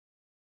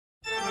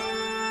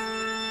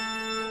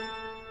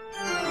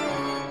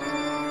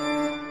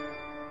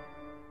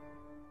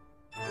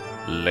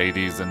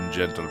Ladies and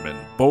gentlemen,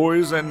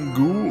 boys and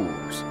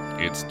ghouls,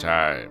 it's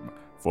time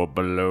for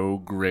Below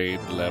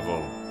Grade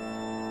Level.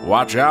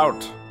 Watch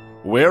out,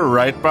 we're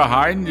right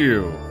behind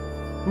you.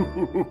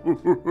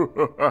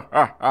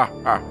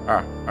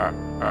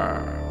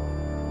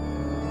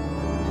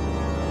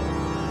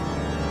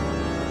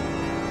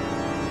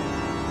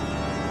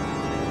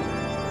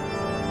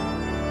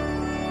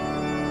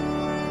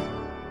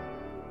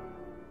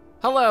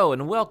 Hello,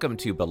 and welcome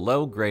to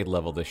Below Grade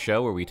Level, the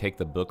show where we take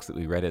the books that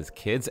we read as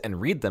kids and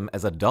read them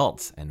as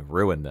adults and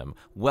ruin them.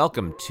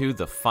 Welcome to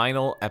the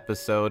final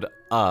episode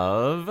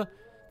of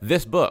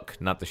this book,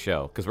 not the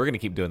show, because we're going to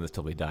keep doing this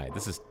till we die.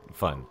 This is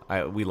fun.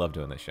 We love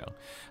doing this show.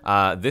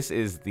 This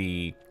is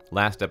the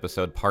last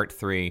episode, part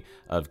 3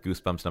 of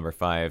Goosebumps number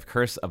 5,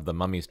 Curse of the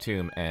Mummy's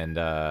Tomb, and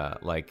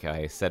like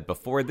I said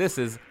before, this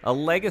is a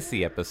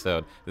legacy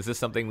episode. This is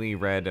something we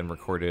read and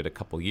recorded a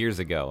couple years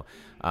ago.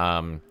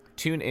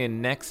 Tune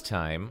in next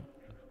time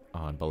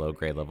on Below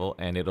Grade Level,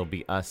 and it'll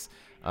be us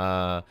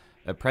at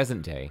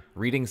present day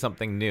reading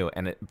something new,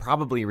 and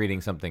probably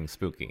reading something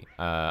spooky.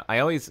 I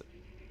always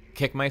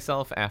kick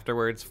myself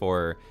afterwards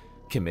for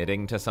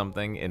committing to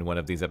something in one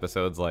of these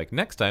episodes, like,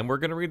 next time we're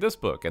going to read this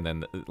book, and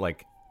then,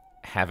 like,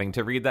 having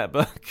to read that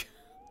book.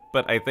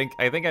 But I think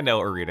I know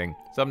what we're reading,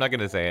 so I'm not going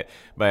to say it.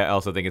 But I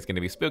also think it's going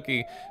to be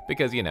spooky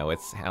because, you know,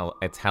 it's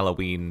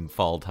Halloween,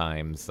 fall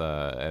times,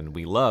 and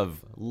we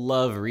love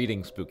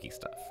reading spooky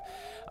stuff.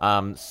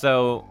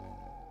 So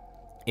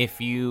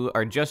if you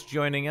are just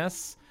joining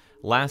us,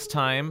 last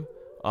time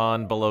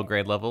on Below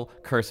Grade Level,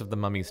 Curse of the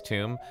Mummy's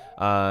Tomb,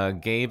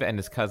 Gabe and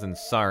his cousin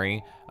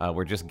Sari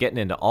were just getting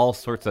into all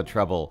sorts of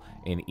trouble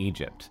in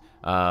Egypt.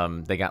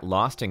 They got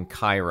lost in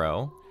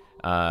Cairo,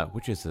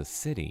 which is a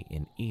city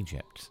in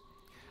Egypt.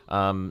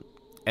 And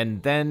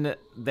then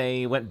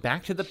they went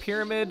back to the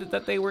pyramid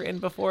that they were in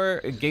before.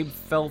 Gabe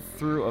fell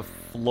through a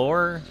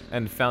floor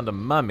and found a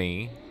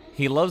mummy.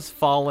 He loves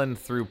falling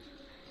through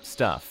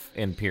stuff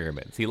in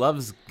pyramids. He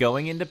loves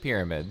going into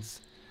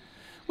pyramids,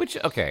 which,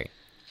 okay,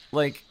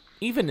 like,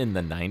 even in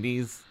the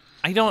 90s,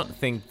 I don't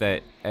think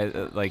that,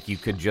 like, you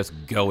could just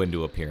go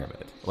into a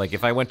pyramid. Like,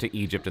 if I went to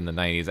Egypt in the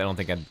 90s, I don't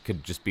think I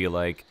could just be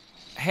like,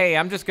 hey,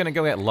 I'm just gonna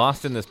go get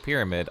lost in this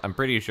pyramid. I'm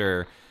pretty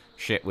sure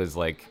shit was,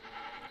 like,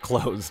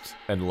 closed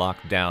and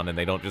locked down, and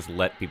they don't just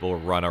let people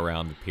run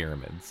around the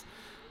pyramids.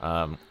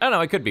 I don't know,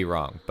 I could be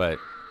wrong, but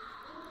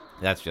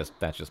that's just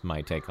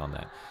my take on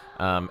that.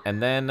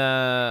 And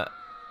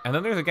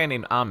then there's a guy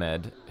named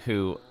Ahmed,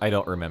 who I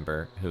don't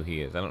remember who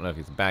he is. I don't know if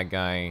he's a bad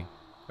guy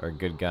or a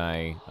good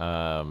guy.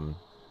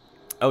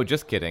 Oh,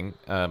 just kidding.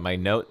 My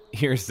note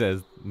here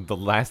says the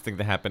last thing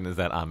that happened is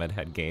that Ahmed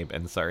had Gabe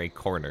and Sari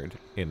cornered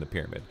in the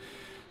pyramid.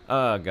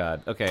 Oh,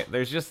 God. Okay,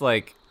 there's just,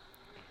 like,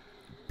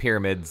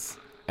 pyramids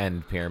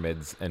and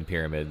pyramids and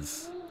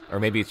pyramids, or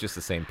maybe it's just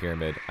the same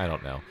pyramid. I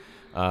don't know.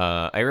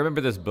 I remember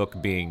this book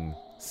being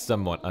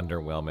somewhat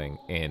underwhelming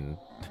in,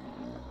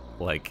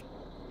 like,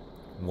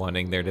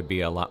 wanting there to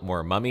be a lot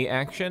more mummy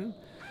action,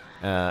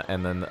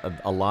 and then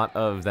a lot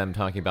of them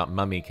talking about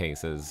mummy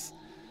cases,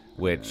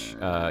 which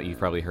you've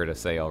probably heard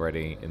us say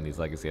already in these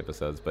legacy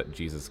episodes, but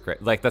Jesus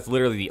Christ, like, that's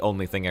literally the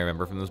only thing I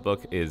remember from this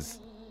book is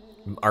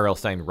R.L.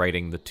 Stine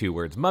writing the two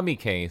words mummy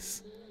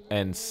case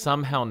and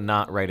somehow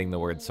not writing the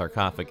word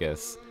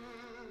sarcophagus,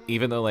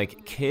 even though,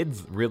 like,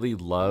 kids really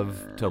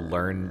love to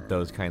learn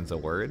those kinds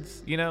of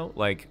words, you know?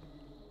 Like,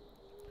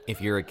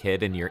 if you're a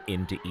kid and you're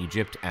into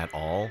Egypt at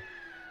all,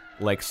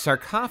 like,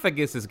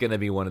 sarcophagus is going to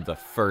be one of the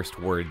first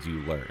words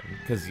you learn,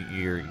 because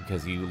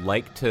you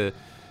like to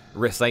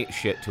recite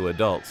shit to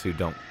adults who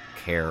don't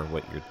care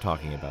what you're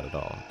talking about at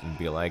all. And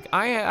be like,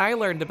 I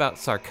learned about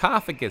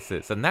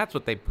sarcophaguses, and that's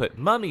what they put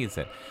mummies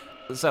in.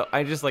 So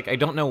I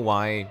don't know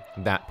why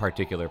that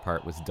particular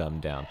part was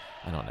dumbed down.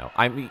 I don't know.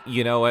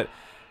 You know what?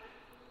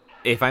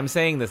 If I'm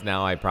saying this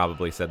now, I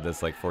probably said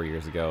this like 4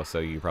 years ago, so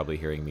you're probably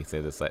hearing me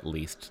say this at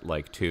least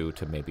like 2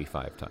 to maybe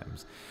 5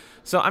 times.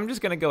 So I'm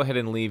just going to go ahead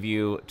and leave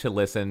you to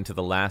listen to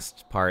the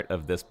last part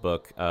of this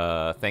book.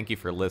 Thank you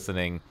for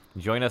listening.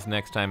 Join us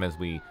next time as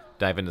we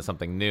dive into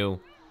something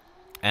new.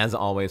 As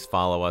always,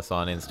 follow us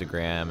on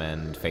Instagram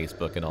and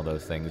Facebook and all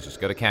those things. Just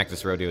go to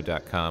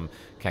cactusrodeo.com,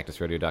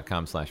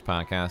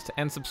 cactusrodeo.com/podcast,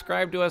 and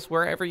subscribe to us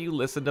wherever you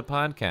listen to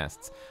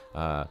podcasts.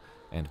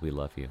 And we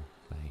love you.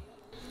 Bye.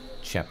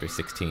 Chapter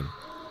 16.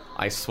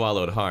 I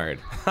swallowed hard.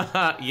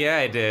 Yeah,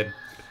 I did.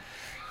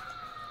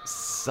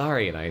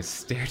 Sari and I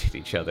stared at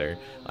each other.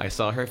 I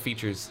saw her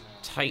features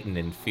tighten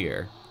in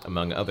fear,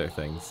 among other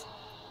things.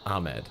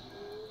 Ahmed.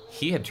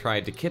 He had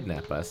tried to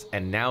kidnap us,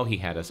 and now he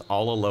had us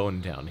all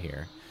alone down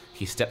here.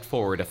 He stepped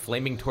forward, a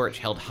flaming torch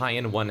held high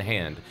in one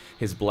hand.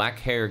 His black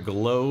hair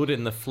glowed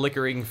in the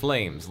flickering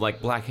flames,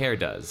 like black hair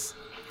does.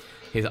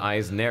 His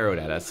eyes narrowed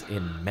at us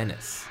in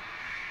menace.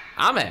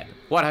 Ahmed,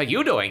 what are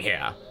you doing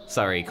here?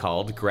 Sari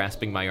called,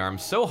 grasping my arm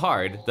so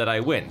hard that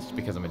I winced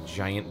because I'm a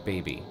giant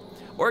baby.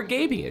 Or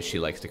Gaby, as she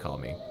likes to call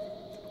me.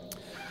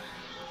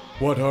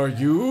 What are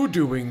you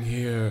doing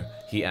here?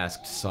 He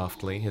asked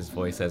softly, his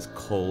voice as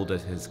cold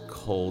as his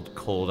cold,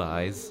 cold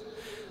eyes.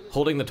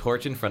 Holding the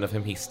torch in front of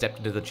him, he stepped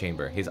into the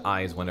chamber. His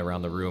eyes went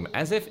around the room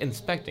as if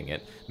inspecting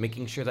it,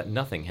 making sure that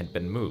nothing had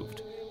been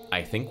moved.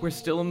 I think we're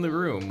still in the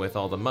room with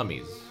all the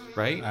mummies,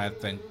 right? I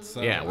think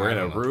so. Yeah, we're in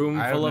a room full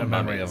of I have no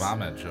memory mummies. of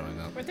Ahmed showing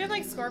up. Were there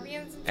like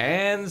scorpions?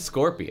 And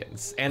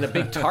scorpions. And a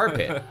big tar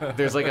pit.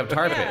 There's like a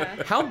tar pit.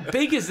 Yeah. How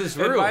big is this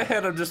In room? my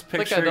head, I'm just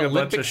Like picturing an a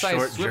bunch of Olympic-sized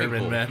short swimming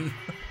German pool. men.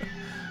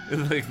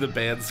 Like the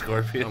band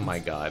Scorpions. Oh my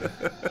god.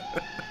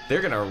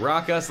 They're gonna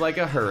rock us like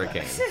a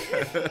hurricane.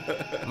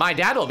 My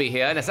dad will be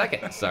here in a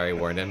second. Sorry,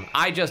 warned him.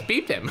 I just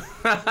beeped him.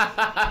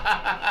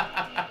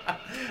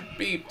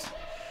 Beeped.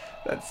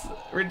 That's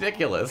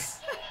ridiculous.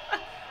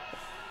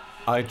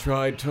 I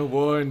tried to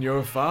warn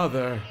your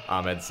father.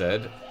 Ahmed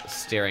said,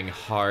 staring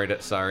hard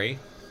at Sari.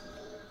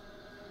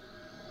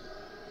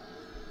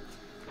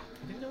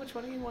 I didn't know which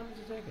one of you wanted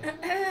to take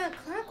it.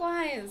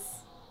 Clockwise.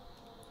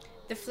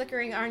 The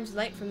flickering orange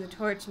light from the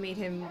torch made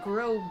him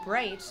grow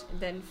bright,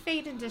 then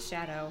fade into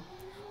shadow.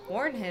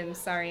 Warn him,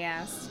 Sari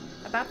asked.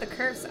 About the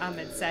curse,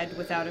 Ahmed said,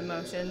 without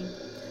emotion.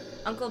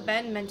 Uncle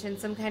Ben mentioned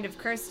some kind of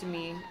curse to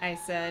me, I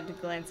said,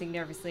 glancing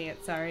nervously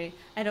at Sari.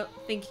 I don't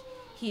think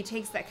he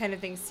takes that kind of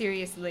thing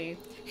seriously.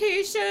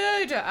 He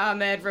should,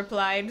 Ahmed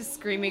replied,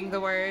 screaming the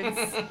words.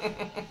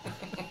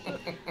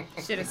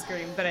 Should have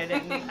screamed, but I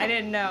didn't. I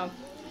didn't know.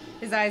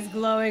 His eyes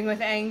glowing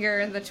with anger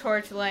in the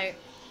torchlight.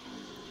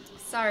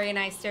 Sari and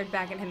I stared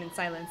back at him in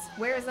silence.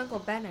 Where is Uncle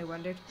Ben, I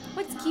wondered.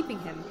 What's keeping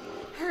him?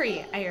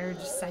 Hurry, I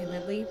urged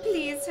silently.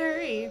 Please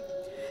hurry.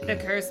 The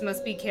curse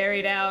must be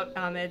carried out,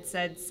 Ahmed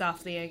said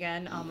softly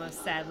again,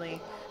 almost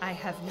sadly. I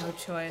have no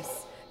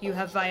choice. You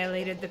have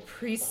violated the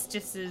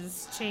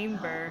priestess's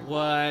chamber.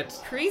 What?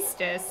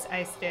 Priestess,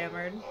 I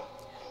stammered.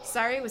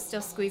 Sari was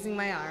still squeezing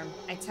my arm.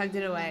 I tugged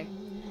it away.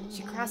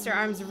 She crossed her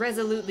arms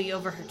resolutely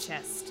over her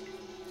chest.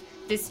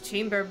 This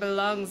chamber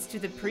belongs to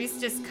the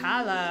priestess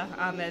Kala,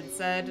 Ahmed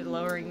said,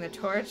 lowering the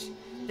torch.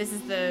 This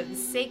is the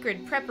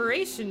sacred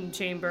preparation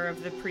chamber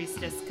of the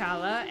priestess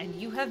Kala, and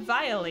you have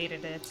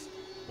violated it.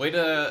 Way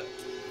to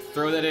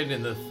throw that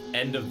in the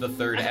end of the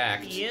third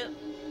act. Yep.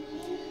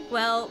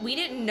 Well, we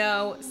didn't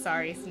know.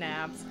 Sorry,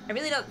 Snaps. I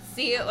really don't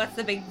see it. What's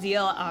the big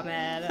deal,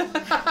 Ahmed?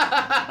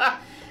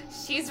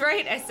 She's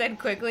right, I said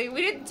quickly.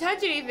 We didn't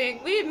touch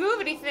anything. We didn't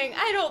move anything.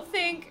 I don't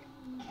think.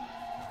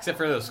 Except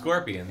for those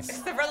scorpions.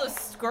 Except for those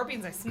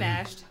scorpions I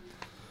smashed.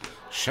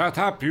 Shut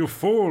up, you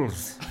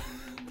fools!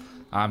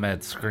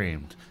 Ahmed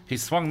screamed. He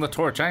swung the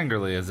torch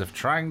angrily as if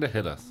trying to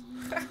hit us.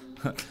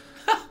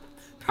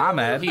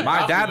 Ahmed, He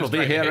my obviously dad will was be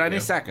trying to here hit any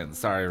you. second,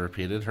 Sari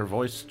repeated, her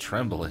voice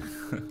trembling.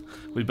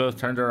 We both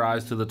turned our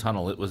eyes to the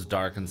tunnel. It was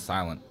dark and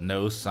silent.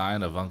 No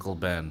sign of Uncle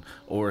Ben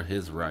or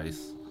his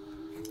rice.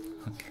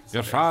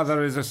 Your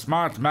father is a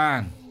smart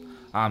man,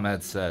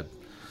 Ahmed said.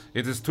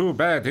 It is too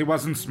bad he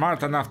wasn't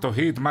smart enough to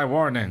heed my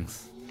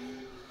warnings.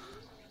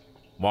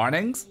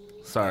 Warnings?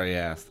 Sari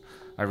asked.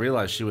 I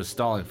realized she was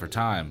stalling for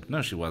time.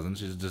 No, she wasn't.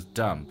 She was just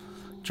dumb.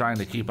 Trying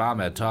to keep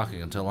Ahmed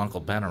talking until Uncle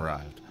Ben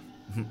arrived.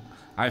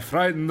 I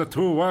frightened the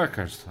two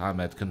workers,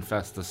 Ahmed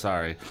confessed to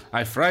Sari.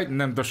 I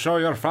frightened them to show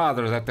your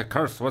father that the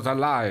curse was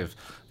alive,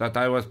 that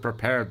I was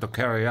prepared to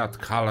carry out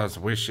Kala's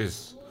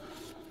wishes.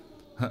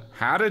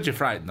 How did you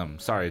frighten them?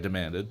 Sari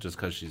demanded, just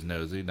because she's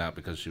nosy, not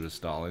because she was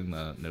stalling.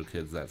 No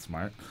kid's that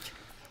smart.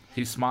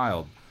 He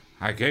smiled.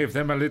 I gave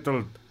them a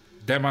little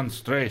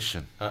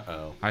demonstration.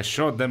 Uh-oh. I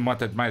showed them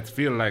what it might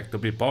feel like to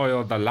be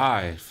boiled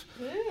alive.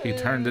 He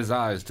turned his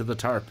eyes to the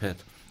tar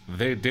pit.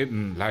 They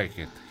didn't like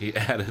it. He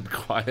added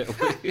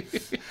quietly.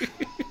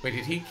 Wait,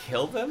 did he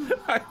kill them?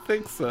 I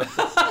think so.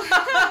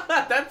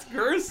 That's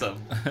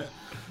gruesome.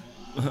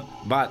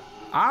 But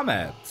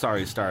Ahmed,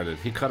 Sari started.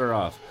 He cut her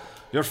off.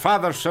 Your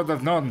father should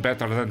have known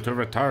better than to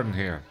return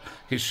here.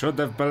 He should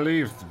have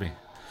believed me.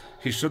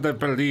 He should have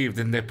believed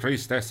in the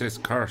priestess's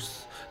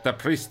curse. The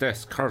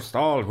priestess cursed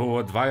all who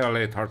would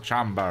violate her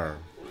chamber.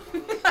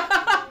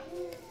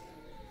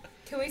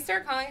 Can we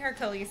start calling her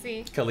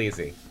Khaleesi?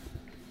 Khaleesi.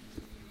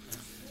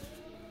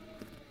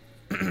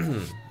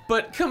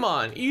 But come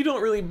on, you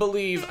don't really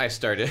believe I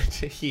started.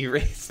 He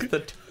raised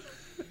the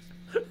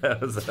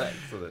That was an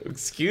accident.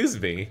 Excuse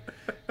me.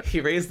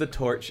 He raised the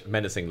torch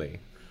menacingly.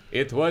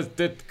 It was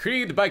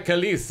decreed by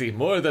Khaleesi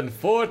more than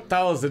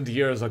 4,000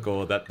 years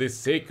ago that the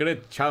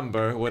sacred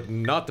chamber would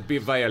not be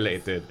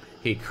violated,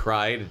 he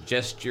cried,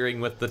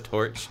 gesturing with the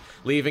torch,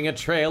 leaving a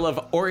trail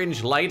of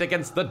orange light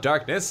against the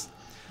darkness.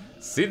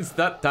 Since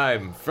that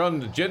time,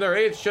 from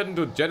generation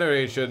to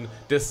generation,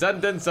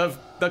 descendants of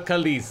the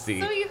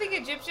Khaleesi. So you think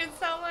Egyptians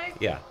sound like?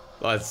 Yeah,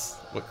 well, that's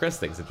what Chris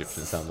thinks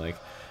Egyptians sound like.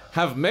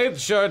 Have made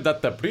sure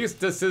that the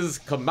priestess's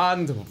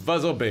command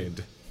was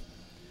obeyed.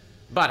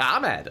 But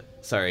Ahmed,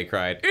 Sari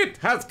cried, it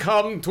has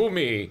come to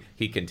me,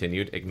 he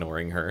continued,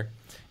 ignoring her.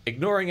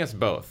 Ignoring us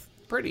both.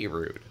 Pretty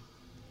rude.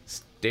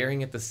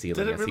 Staring at the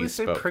ceiling Did it as really he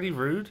say spoke. pretty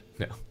rude?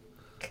 No.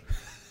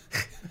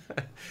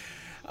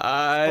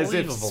 As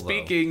if Believable, though.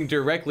 speaking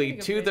directly You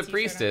can to put a the t-shirt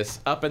priestess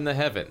up in the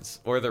heavens,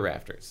 or the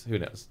rafters, who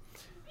knows.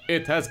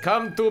 It has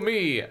come to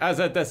me as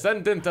a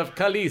descendant of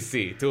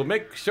Khaleesi to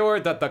make sure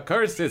that the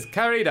curse is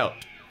carried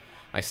out.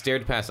 I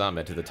stared past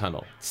Ahmed to the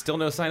tunnel. Still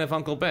no sign of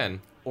Uncle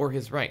Ben. or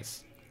his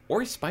rice?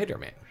 Or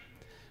Spider-Man?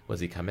 Was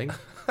he coming?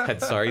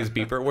 Had Sari's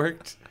beeper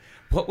worked?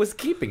 What was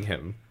keeping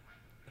him?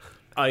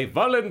 I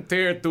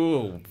volunteer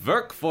to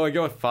work for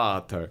your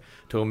father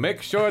to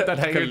make sure that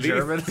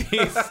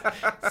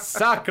Khaleesi's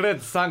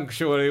sacred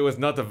sanctuary was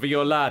not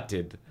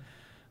violated.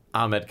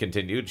 Ahmed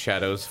continued,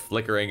 shadows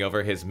flickering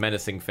over his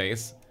menacing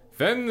face.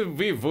 When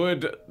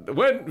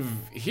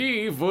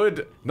he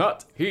would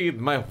not heed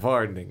my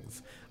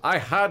warnings, I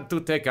had to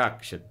take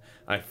action.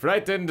 I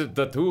frightened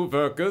the 2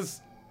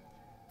 workers.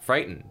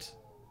 Frightened.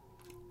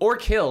 Or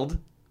killed.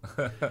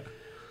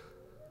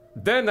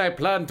 Then I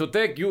planned to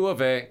take you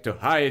away to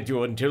hide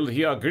you until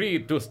he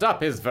agreed to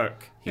stop his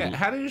work. Yeah,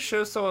 how do you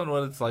show someone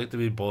what it's like to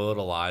be boiled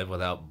alive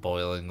without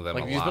boiling them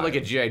Like, alive? you just put like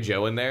a G.I.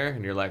 Joe in there,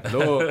 and you're like,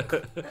 look,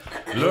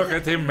 Look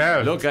at him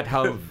melt. look at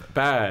how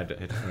bad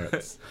it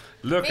hurts.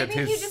 Look Maybe at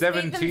you his just made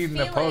them 17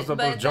 feel opposable it,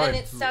 but then it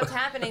joints. stopped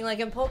happening like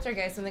in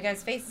Poltergeist when the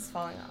guy's face is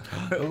falling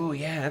off. Oh,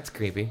 yeah, that's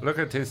creepy. Look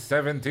at his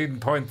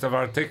 17 points of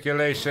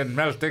articulation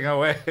melting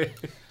away.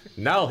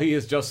 Now he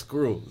is just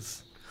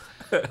screws.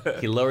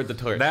 He lowered the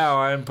torch. Now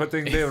I'm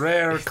putting the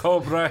rare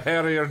Cobra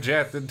Harrier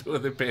jet into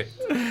the pit.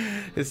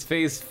 His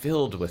face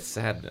filled with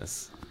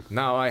sadness.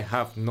 Now I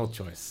have no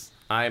choice.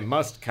 I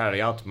must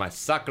carry out my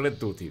sacred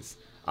duties.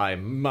 I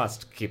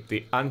must keep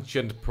the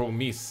ancient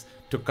promise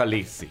to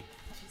Khaleesi.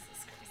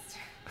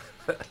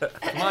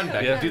 Come on,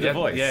 Beck, do the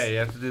voice. Yeah, you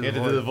have to do You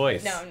the have to voice. do the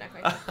voice. No, I'm not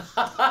going to.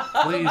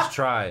 Please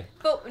try.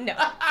 But no.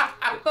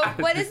 But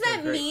what does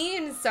that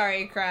mean?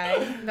 Sorry,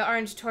 cried. The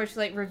orange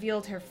torchlight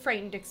revealed her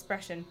frightened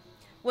expression.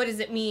 What does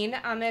it mean?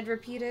 Ahmed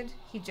repeated.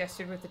 He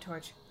gestured with the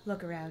torch.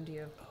 Look around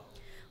you.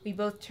 We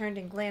both turned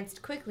and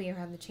glanced quickly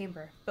around the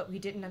chamber, but we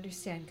didn't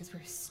understand because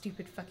we're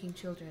stupid fucking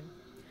children.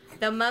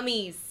 The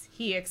mummies,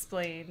 he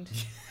explained.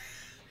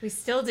 We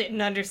still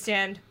didn't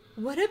understand.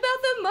 What about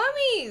the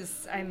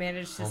mummies? I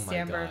managed to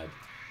stammer. God.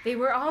 They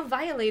were all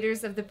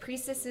violators of the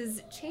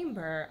priestess's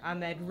chamber,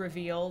 Ahmed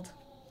revealed.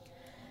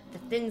 The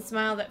thin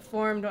smile that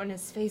formed on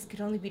his face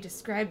could only be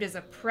described as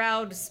a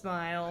proud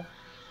smile.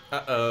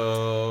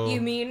 Uh-oh.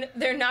 You mean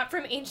they're not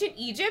from ancient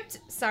Egypt?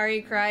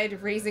 Sari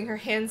cried, raising her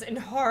hands in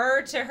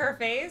horror to her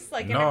face,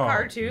 like in a No,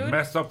 cartoon.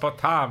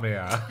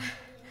 Mesopotamia.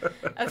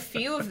 A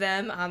few of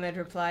them, Ahmed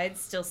replied,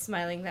 still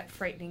smiling that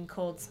frightening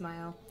cold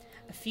smile.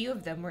 A few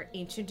of them were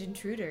ancient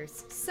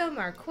intruders. Some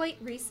are quite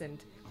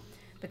recent.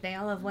 But they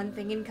all have one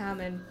thing in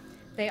common.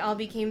 They all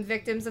became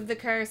victims of the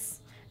curse.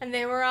 And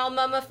they were all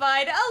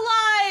mummified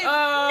alive!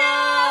 Oh!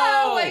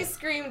 No! I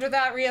screamed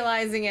without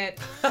realizing it.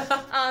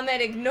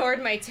 Ahmed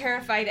ignored my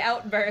terrified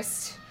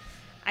outburst.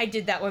 I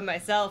did that one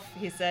myself,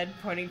 he said,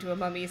 pointing to a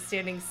mummy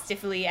standing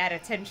stiffly at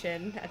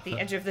attention at the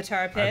edge of the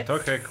tar I pit.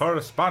 took a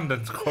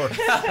correspondence course.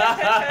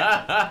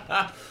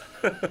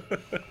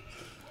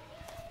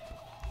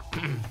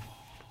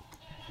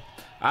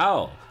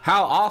 Ow,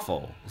 how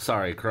awful,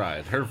 Sari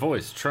cried, her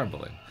voice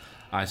trembling.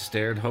 I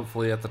stared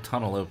hopefully at the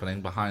tunnel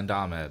opening behind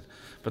Ahmed,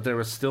 but there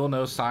was still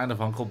no sign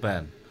of Uncle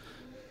Ben.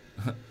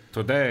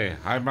 Today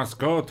I must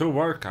go to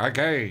work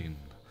again.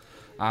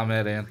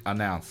 Ahmed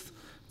announced,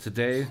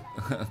 Today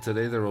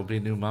there will be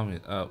new mummy.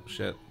 Oh,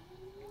 shit.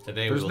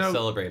 Today There's we will no-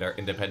 celebrate our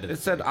independence.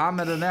 It said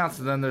Ahmed announced,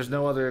 and then there's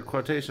no other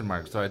quotation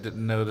mark, so I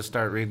didn't know to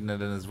start reading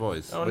it in his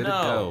voice. Oh, Way no. to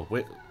go.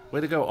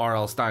 Way to go,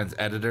 R.L. Stein's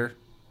editor.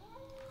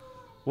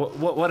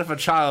 What if a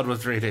child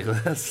was reading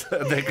this?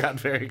 They got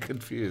very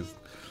confused.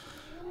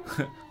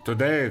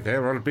 Today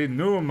there will be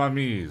new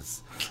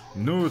mummies,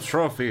 new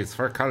trophies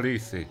for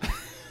Khaleesi.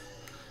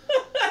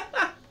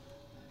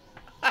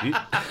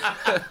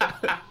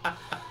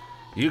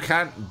 You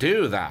can't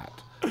do that.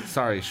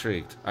 Sari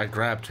shrieked. I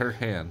grabbed her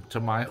hand.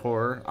 To my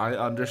horror, I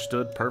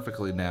understood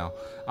perfectly now.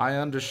 I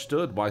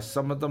understood why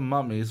some of the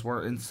mummies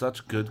were in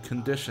such good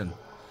condition.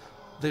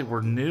 They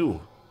were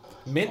new.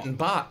 Mint and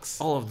box.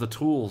 All of the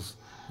tools,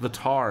 the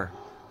tar,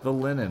 the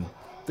linen,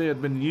 they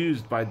had been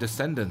used by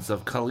descendants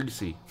of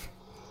Khaleesi.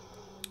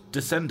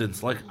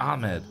 Descendants like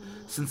Ahmed.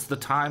 Since the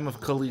time of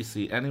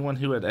Khaleesi, anyone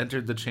who had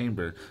entered the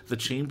chamber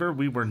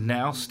we were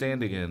now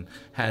standing in,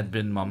 had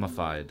been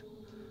mummified.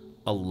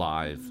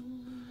 Alive.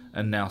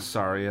 And now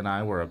Sari and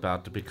I were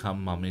about to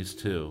become mummies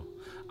too.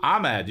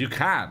 Ahmed, you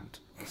can't!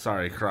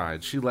 Sari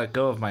cried. She let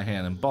go of my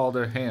hand and balled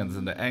her hands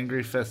into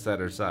angry fists at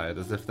her side,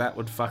 as if that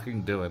would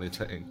fucking do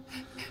anything.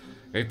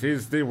 It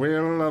is the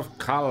will of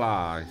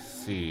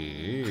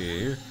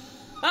Khaleesi.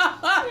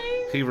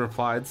 He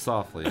replied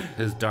softly,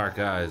 his dark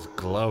eyes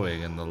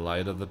glowing in the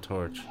light of the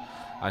torch.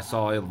 I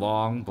saw a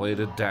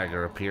long-bladed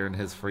dagger appear in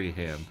his free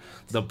hand.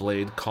 The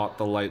blade caught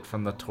the light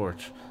from the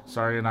torch.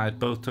 Sari and I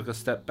both took a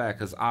step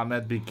back as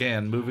Ahmed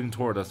began moving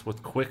toward us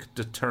with quick,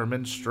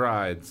 determined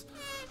strides.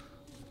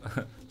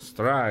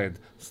 Stride,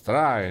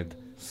 stride,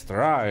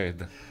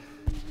 stride.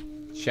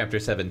 Chapter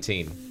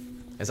 17.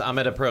 As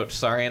Ahmed approached,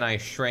 Sari and I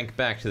shrank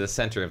back to the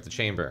center of the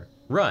chamber.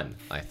 Run,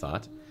 I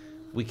thought.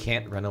 We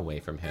can't run away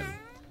from him.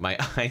 My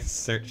eyes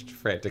searched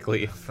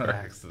frantically for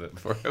accident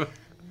for him.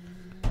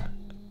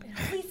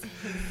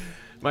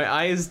 My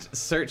eyes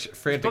searched Book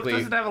frantically.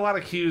 doesn't have a lot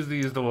of cues to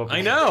use the whoop.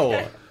 I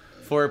know!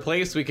 for a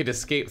place we could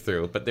escape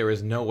through, but there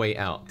was no way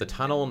out. The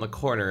tunnel in the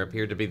corner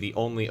appeared to be the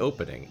only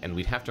opening, and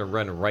we'd have to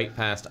run right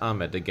past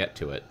Ahmed to get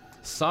to it.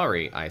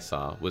 Sorry, I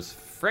saw, was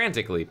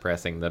frantically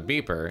pressing the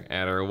beeper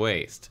at her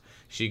waist.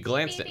 She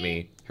glanced at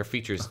me, her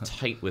features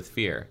tight with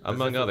fear,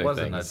 among other things.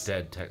 It wasn't a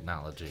dead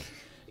technology.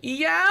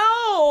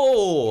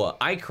 Yow!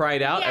 I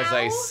cried out as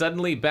I Yow?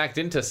 suddenly backed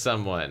into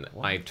someone.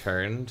 I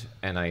turned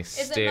and I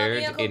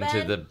stared Uncle into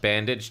Ben? the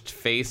bandaged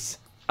face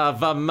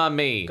of a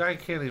mummy. Guy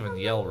can't even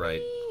yell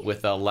right.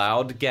 With a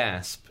loud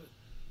gasp,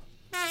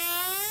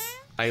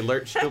 I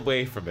lurched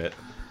away from it.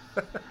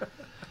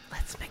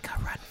 Let's make a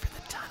run for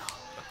the tunnel,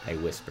 I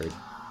whispered.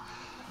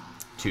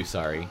 Too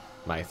sorry,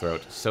 my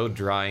throat so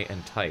dry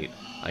and tight,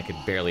 I could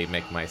barely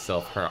make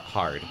myself heard.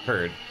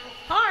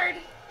 Hard.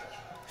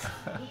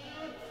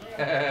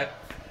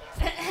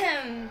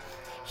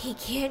 He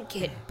can't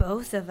get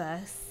both of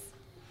us.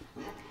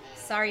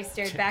 Sorry,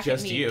 stared back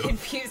Just at me, you.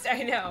 confused.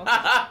 I know.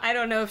 I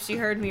don't know if she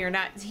heard me or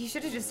not. He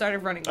should have just started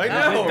running. I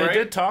without know. me. They right?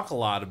 did talk a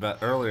lot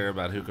earlier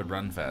about who could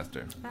run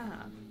faster.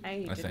 Ah,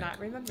 I did think. not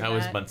remember That that.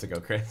 was months ago,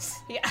 Chris.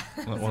 Yeah,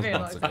 it That was a was very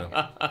months long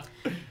time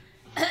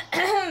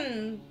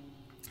ago.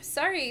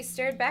 Sorry,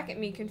 stared back at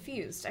me,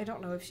 confused. I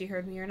don't know if she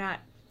heard me or not.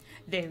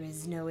 There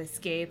is no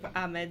escape,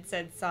 Ahmed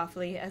said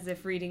softly, as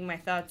if reading my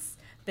thoughts.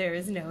 There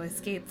is no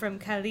escape from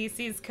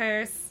Khaleesi's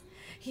curse.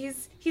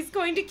 He's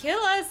going to kill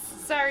us,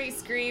 Sorry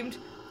screamed.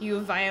 You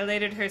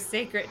violated her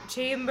sacred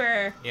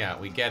chamber. Yeah,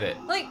 we get it.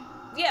 Like,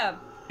 yeah,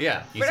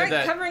 Yeah, you we're said not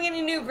that. covering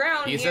any new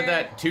ground You here. said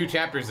that 2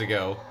 chapters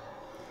ago.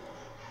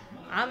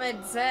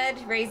 Ahmed said,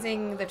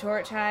 raising the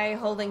torch high,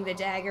 holding the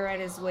dagger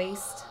at his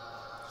waist.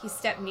 He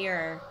stepped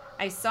nearer.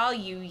 I saw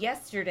you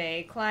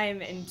yesterday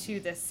climb into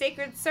the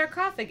sacred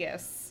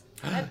sarcophagus.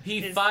 That He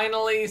is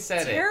finally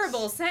said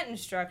terrible it.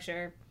 sentence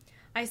structure.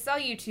 I saw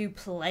you two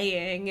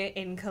playing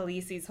in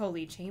Khaleesi's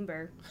holy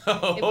chamber.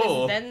 Oh. It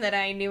was then that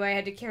I knew I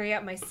had to carry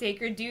out my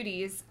sacred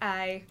duties.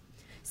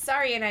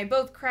 Sorry and I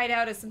both cried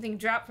out as something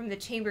dropped from the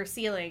chamber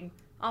ceiling.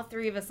 All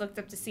 3 of us looked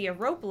up to see a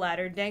rope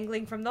ladder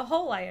dangling from the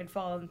hole I had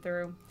fallen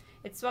through.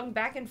 It swung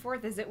back and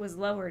forth as it was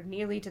lowered,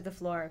 nearly to the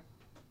floor.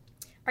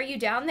 Are you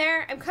down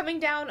there? I'm coming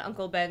down,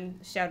 Uncle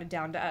Ben shouted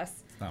down to us.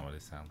 That's not what he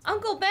sounds like.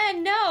 Uncle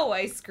Ben, no!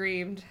 I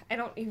screamed. I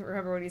don't even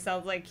remember what he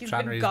sounds like. He's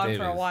Sean been Reese gone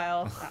for a Davies.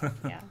 while. Oh,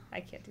 yeah,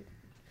 I can't do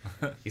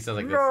He sounds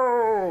like this.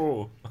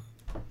 No!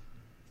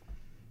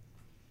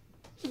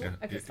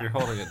 Okay, You're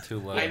holding it too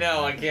low. I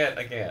know, I can't.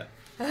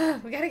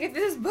 that. We gotta get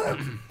through this book!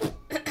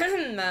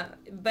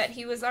 But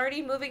he was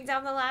already moving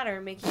down the ladder,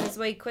 making his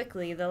way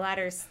quickly, the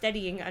ladder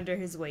steadying under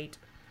his weight.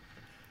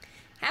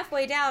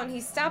 Halfway down,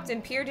 he stopped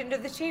and peered into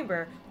the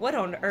chamber. What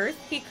on earth?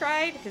 He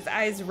cried, his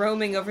eyes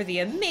roaming over the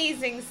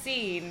amazing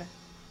scene.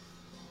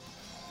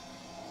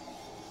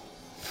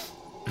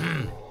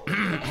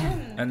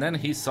 And then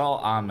he saw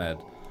Ahmed.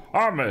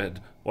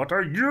 Ahmed, what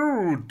are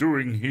you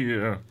doing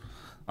here?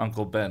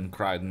 Uncle Ben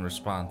cried in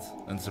response,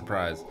 in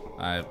surprise.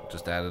 I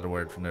just added a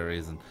word for no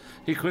reason.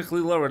 He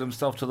quickly lowered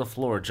himself to the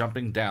floor,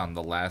 jumping down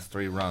the last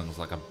 3 rungs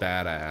like a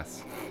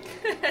badass.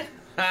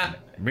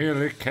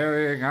 Merely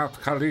carrying out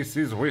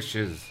Khaleesi's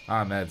wishes,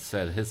 Ahmed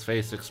said, his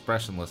face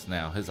expressionless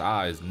now, his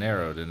eyes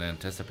narrowed in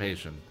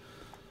anticipation.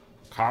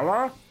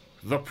 Kala?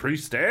 The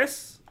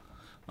priestess?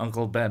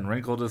 Uncle Ben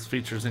wrinkled his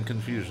features in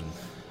confusion.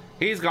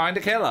 He's going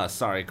to kill us,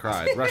 Sorry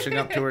cried, rushing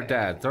up to her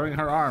dad, throwing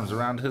her arms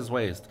around his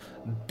waist.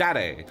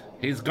 Daddy,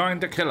 he's going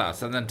to kill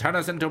us and then turn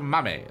us into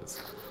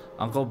mummies.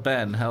 Uncle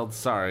Ben held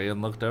Sorry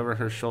and looked over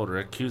her shoulder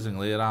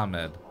accusingly at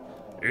Ahmed.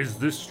 Is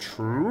this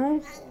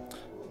true?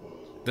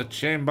 The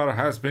chamber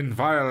has been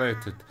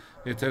violated.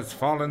 It has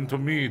fallen to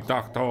me,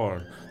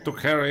 Doctor, to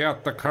carry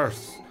out the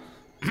curse.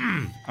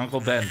 Uncle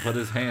Ben put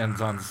his hands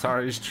on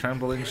Sorry's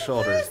trembling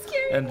shoulders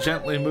and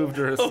gently moved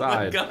her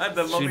aside. God,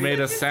 the She mummy made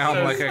a is sound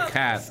so like a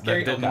cat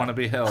scary. that didn't want to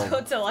be held.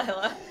 Oh,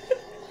 Delilah.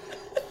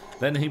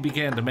 Then he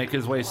began to make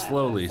his way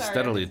slowly, Sorry,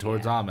 steadily I just-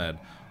 towards Ahmed.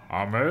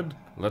 Ahmed,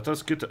 let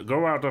us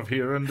go out of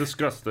here and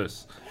discuss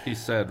this. He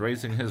said,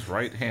 raising his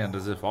right hand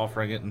as if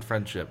offering it in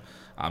friendship.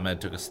 Ahmed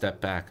took a step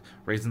back,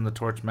 raising the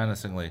torch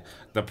menacingly.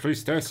 The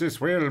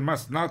priestess's will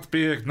must not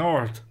be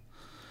ignored.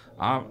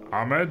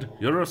 Ahmed,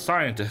 you're a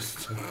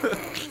scientist.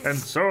 And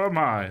so am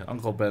I.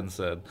 Uncle Ben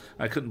said.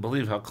 I couldn't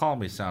believe how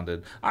calm he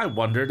sounded. I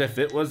wondered if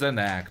it was an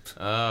act.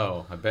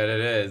 Oh, I bet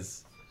it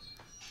is.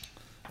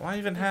 Why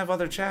even have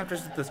other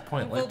chapters at this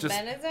point? Uncle Like, just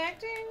Ben is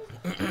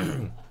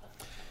acting?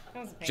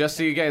 Just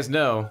so you guys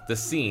know, the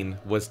scene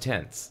was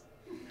tense.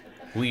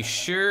 We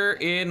sure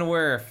we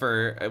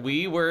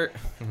were,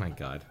 oh my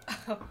god.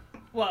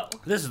 Whoa.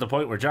 this is the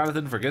point where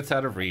Jonathan forgets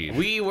how to read.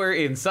 We were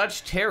in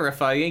such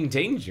terrifying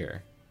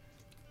danger.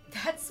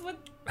 That's what.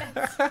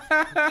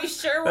 You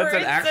sure That's were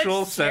an in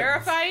actual such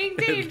sentence terrifying in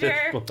this danger.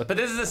 book. But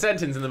this is a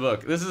sentence in the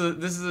book. This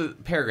is a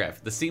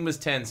paragraph. The scene was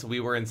tense. We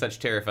were in such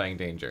terrifying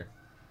danger.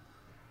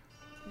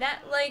 That,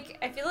 like,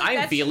 I feel like I'm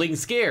that's, feeling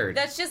scared.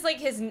 that's just like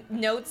his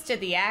notes to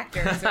the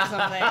actors or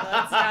something.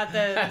 That's not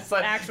the That's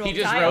like- actual he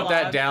just dialogue. wrote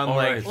that down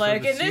like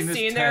Like, the in this is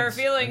scene, they were tense,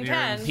 feeling and you're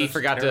in tense. he such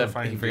forgot to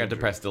terrifying danger.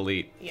 press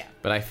delete. Yeah.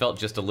 But I felt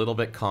just a little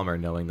bit calmer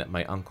knowing that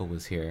my uncle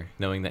was here,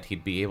 knowing that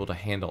he'd be able to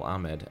handle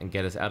Ahmed and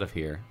get us out of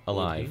here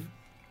alive.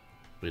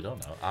 We don't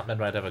know. Ahmed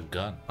might have a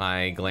gun.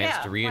 I glanced Yeah, why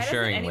doesn't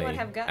reassuringly anyone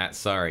have guns? at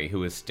Sari, who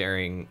was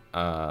staring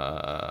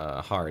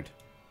hard,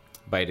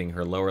 biting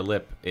her lower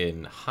lip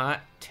in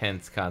hot,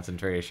 tense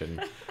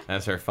concentration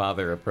as her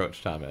father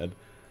approached Ahmed.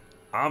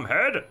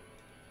 Ahmed,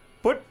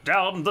 put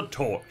down the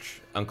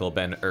torch. Uncle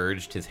Ben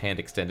urged, his hand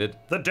extended.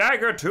 The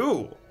dagger,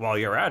 too, while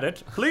you're at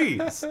it.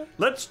 Please,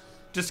 let's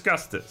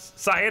discuss this.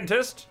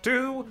 Scientist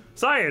to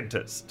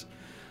scientist.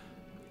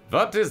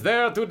 What is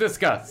there to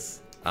discuss?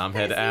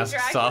 Ahmed Is he asked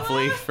Dracula?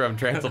 softly from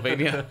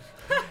Transylvania.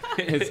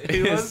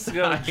 He was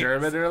going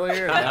German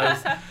earlier.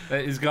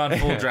 And he's gone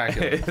full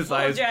Dracula. His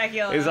eyes,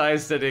 Dracula. his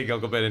eyes studying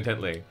Uncle Ben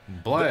intently.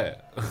 Blah.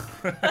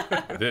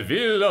 The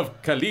will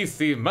of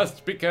Khaleesi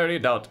must be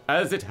carried out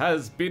as it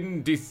has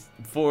been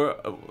for.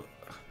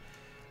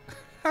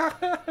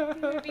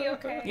 It'll be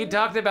okay. You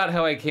talked about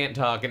how I can't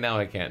talk, and now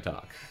I can't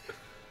talk.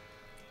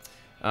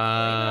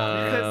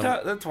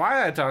 That's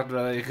why I talked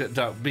about it. You couldn't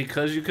talk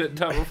because you couldn't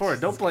talk before.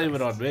 Don't blame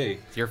it on me.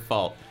 It's your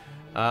fault.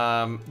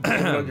 Blame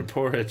it on your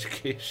poor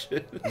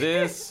education.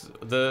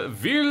 The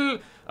will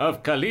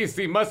of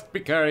Khaleesi must be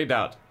carried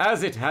out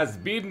as it has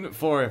been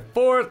for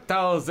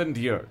 4,000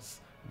 years.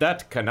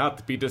 That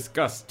cannot be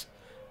discussed.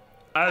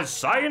 As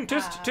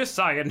scientist to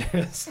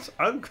scientist.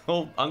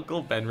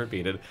 Uncle Ben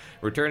repeated,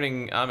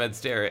 returning Ahmed's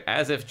stare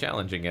as if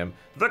challenging him.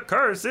 The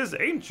curse is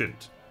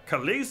ancient.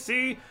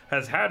 Khaleesi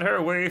has had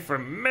her way for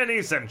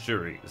many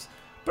centuries.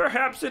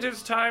 Perhaps it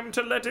is time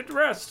to let it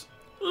rest.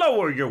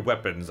 Lower your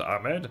weapons,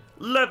 Ahmed.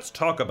 Let's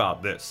talk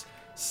about this.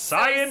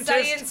 Scientist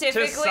to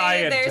Scientifically,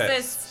 scientist. there's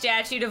a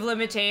statute of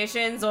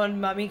limitations on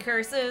mummy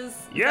curses. Is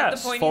that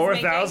Yes, the point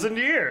he's making? 4,000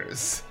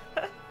 years.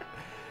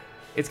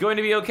 It's going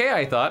to be okay,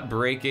 I thought.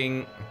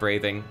 Breathing. God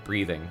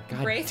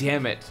Breathing.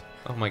 damn it.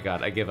 Oh my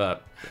god, I give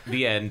up.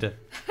 The end.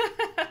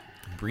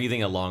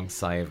 Breathing a long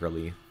sigh of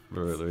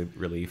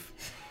relief.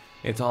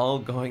 It's all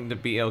going to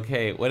be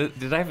okay.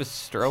 Did I have a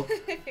stroke?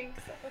 I think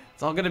so.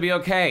 It's all going to be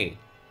okay.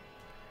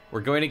 We're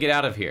going to get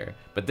out of here.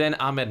 But then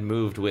Ahmed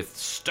moved with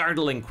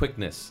startling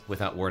quickness.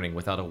 Without warning,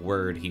 without a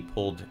word, he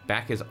pulled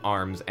back his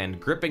arms and,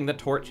 gripping the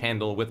torch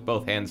handle with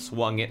both hands,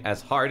 swung it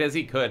as hard as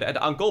he could at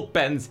Uncle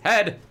Ben's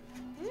head.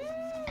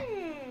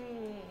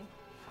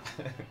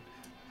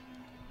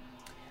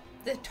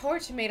 The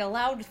torch made a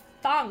loud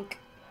thunk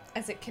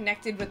as it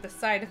connected with the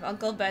side of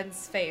Uncle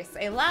Ben's face.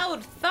 A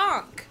loud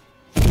thunk!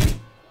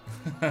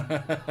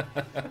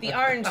 The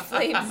orange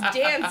flames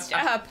danced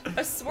up,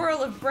 a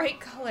swirl of bright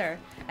color,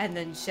 and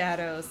then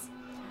shadows.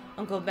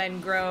 Uncle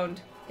Ben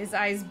groaned. His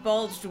eyes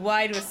bulged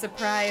wide with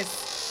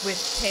surprise,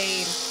 with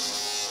pain.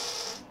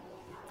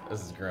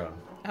 This is grown.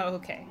 Oh,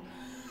 okay.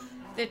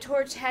 The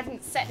torch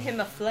hadn't set him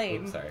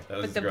aflame, Oops, sorry. That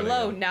was but the groaning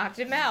blow now. knocked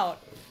him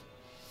out.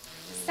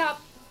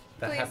 Stop.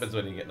 That Please. happens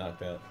when you get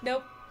knocked out.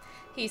 Nope.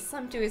 He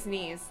slumped to his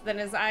knees, then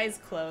his eyes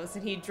closed,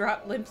 and he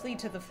dropped limply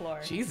to the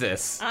floor.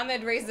 Jesus.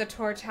 Ahmed raised the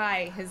torch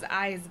high, his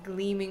eyes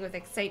gleaming with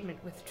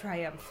excitement, with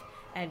triumph.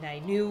 And I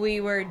knew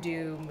we were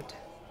doomed.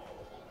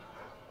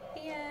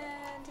 The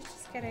end.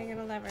 Just kidding,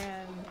 it'll never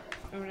end.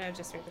 I'm gonna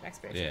just read the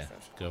next page. Yeah, So.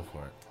 go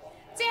for it.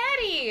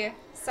 Daddy!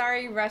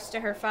 Sari rushed to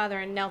her father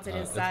and knelt at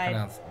his It's side.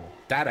 pronounced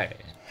Daddy.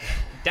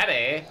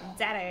 Daddy.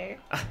 Daddy.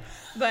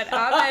 But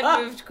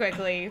Ahmed moved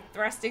quickly,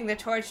 thrusting the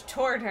torch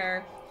toward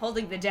her,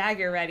 holding the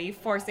dagger ready,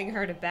 forcing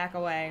her to back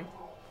away.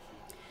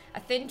 A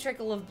thin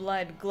trickle of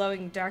blood,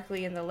 glowing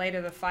darkly in the light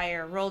of the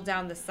fire, rolled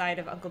down the side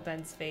of Uncle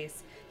Ben's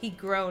face. He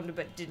groaned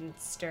but didn't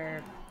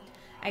stir.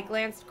 I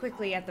glanced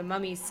quickly at the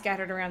mummies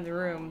scattered around the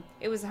room.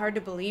 It was hard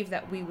to believe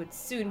that we would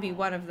soon be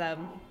one of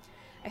them.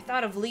 I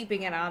thought of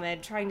leaping at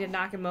Ahmed, trying to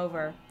knock him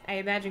over. I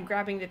imagined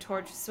grabbing the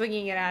torch,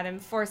 swinging it at him,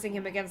 forcing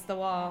him against the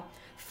wall,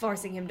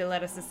 forcing him to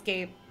let us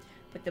escape.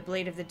 But the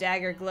blade of the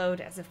dagger glowed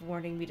as if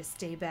warning me to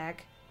stay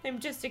back. I'm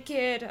just a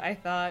kid, I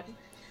thought.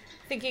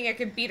 Thinking I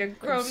could beat a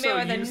grown so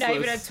man with a knife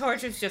and a useless.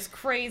 torch was just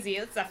crazy.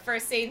 It's the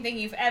first sane thing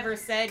you've ever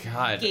said,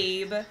 God.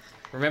 Gabe.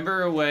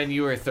 Remember when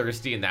you were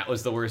thirsty and that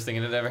was the worst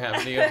thing that ever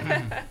happened to you?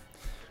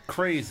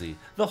 Crazy.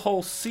 The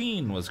whole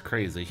scene was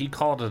crazy. He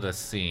called it a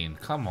scene.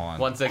 Come on.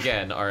 Once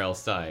again, R.L.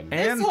 Stein.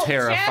 and This whole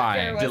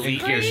terrifying. chapter was Delete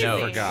your crazy.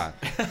 notes. Forgot.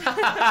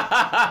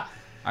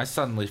 I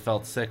suddenly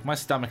felt sick. My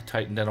stomach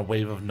tightened and a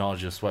wave of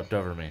nausea swept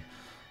over me.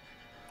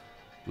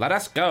 Let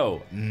us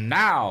go!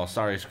 Now!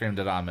 Sari screamed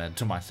at Ahmed.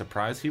 To my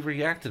surprise, he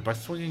reacted by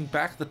swinging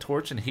back the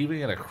torch and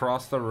heaving it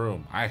across the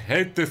room. I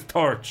hate this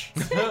torch!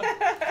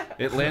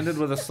 It landed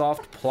with a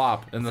soft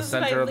plop in the This is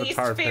center my of the least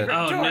tar pit. favorite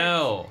Oh torch.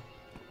 no.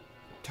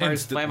 Tar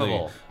is Instantly,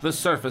 flammable. the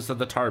surface of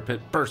the tar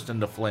pit burst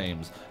into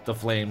flames. The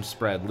flames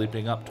spread,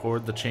 leaping up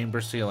toward the chamber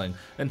ceiling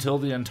until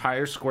the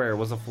entire square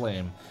was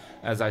aflame.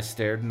 As I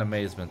stared in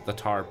amazement, the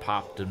tar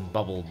popped and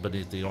bubbled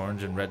beneath the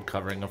orange and red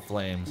covering of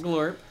flames.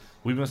 Glorp.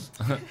 We must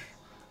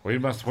We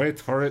must wait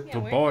for it Yeah, to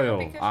wait for it boil,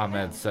 to cook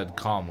Ahmed down. said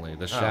calmly,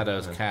 the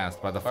shadows okay.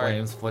 cast by the All right.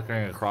 flames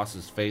flickering across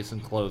his face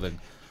and clothing.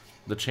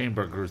 The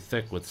chamber grew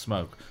thick with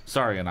smoke.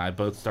 Sari and I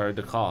both started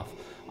to cough.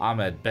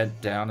 Ahmed bent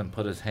down and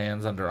put his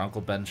hands under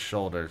Uncle Ben's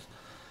shoulders.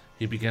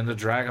 He began to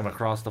drag him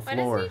across the Why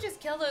floor. doesn't he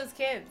just kill those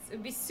kids?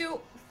 It'd be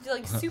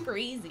super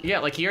easy. Yeah,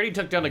 like he already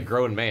took down a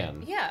grown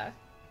man. Yeah.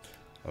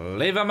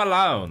 Leave him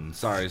alone,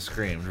 Sari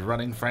screamed,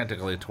 running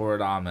frantically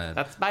toward Ahmed.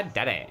 That's my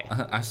daddy.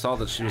 I saw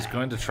that she was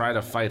going to try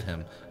to fight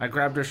him. I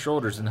grabbed her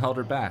shoulders and held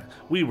her back.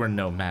 We were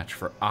no match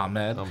for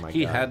Ahmed. Oh my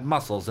he God. had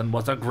muscles and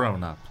was a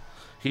grown-up.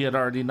 He had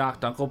already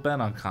knocked Uncle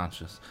Ben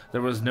unconscious.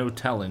 There was no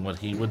telling what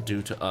he would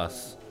do to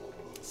us.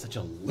 Such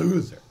a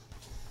loser.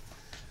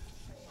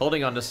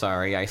 Holding on to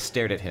Sari, I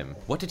stared at him.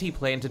 What did he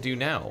plan to do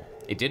now?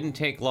 It didn't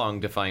take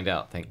long to find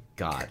out, thank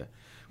God.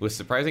 With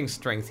surprising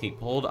strength, he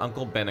pulled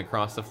Uncle Ben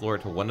across the floor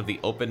to one of the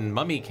open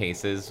mummy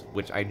cases,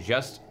 which I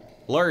just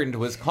learned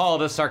was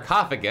called a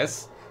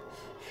sarcophagus,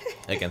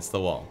 against the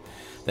wall.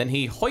 Then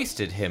he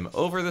hoisted him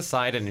over the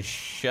side and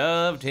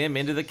shoved him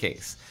into the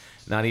case.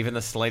 Not even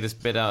the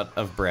slightest bit out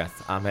of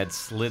breath, Ahmed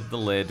slid the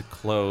lid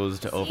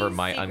closed over He's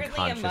my secretly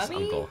a unconscious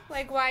mummy? uncle.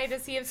 Like, why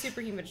does he have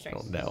superhuman I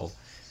strength? don't know.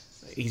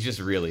 He's just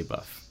really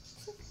buff.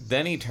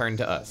 Then he turned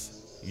to us.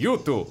 You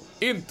two,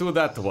 into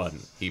that one.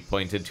 He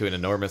pointed to an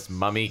enormous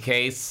mummy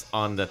case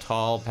on the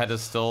tall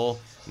pedestal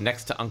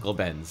next to Uncle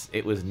Ben's.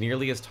 It was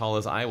nearly as tall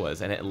as I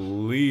was and at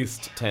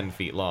least 10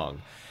 feet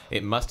long.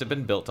 It must have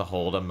been built to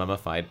hold a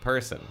mummified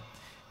person.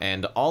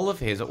 And all of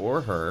his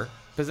or her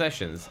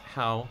possessions.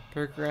 How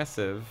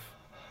progressive.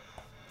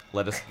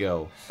 Let us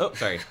go. Oh,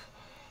 sorry.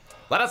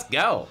 Let us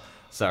go,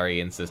 Sari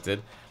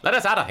insisted. Let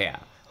us out of here.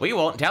 We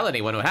won't tell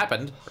anyone what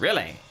happened,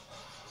 really.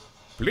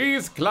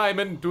 Please climb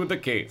into the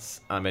case,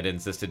 Ahmed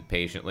insisted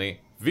patiently.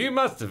 We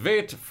must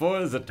wait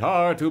for the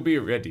tar to be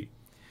ready.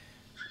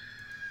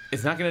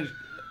 It's not gonna...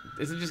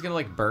 Is it just gonna,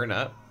 like, burn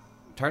up?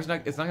 Tar's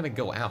not... It's not gonna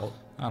go out.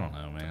 I don't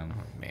know, man.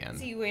 Man,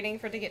 Is he waiting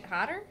for it to get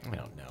hotter? I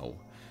don't know.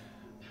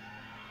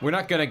 We're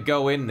not gonna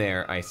go in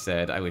there, I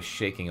said. I was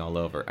shaking all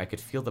over. I could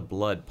feel the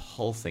blood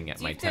pulsing at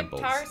Do my you have to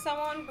temples. tar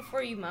someone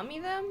before you mummy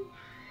them?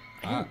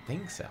 I don't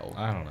think so.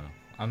 I don't know.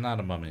 I'm not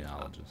a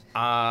mummiologist.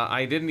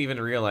 I didn't even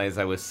realize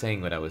I was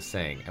saying what I was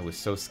saying. I was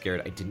so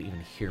scared I didn't even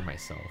hear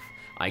myself.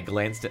 I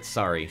glanced at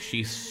Sari.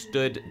 She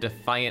stood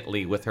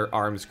defiantly with her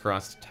arms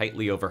crossed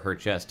tightly over her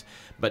chest,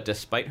 but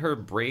despite her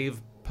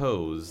brave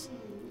pose,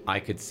 I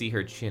could see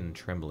her chin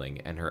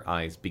trembling and her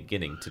eyes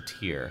beginning to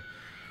tear.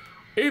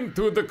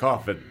 Into the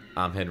coffin,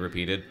 Ahmed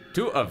repeated,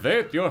 to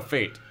await your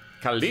fate.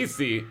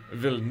 Khaleesi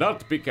will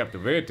not be kept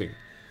waiting.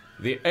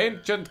 The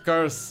ancient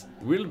curse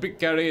will be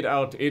carried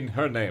out in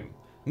her name.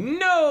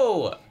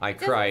 No! I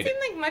cried. Doesn't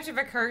seem like much of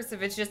a curse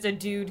if it's just a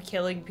dude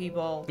killing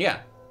people. Yeah.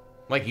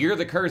 Like, you're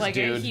the curse, Like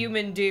dude. a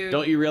human dude.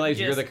 Don't you realize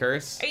you're just- the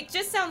curse? It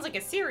just sounds like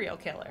a serial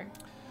killer.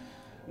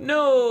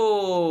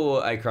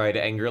 No! I cried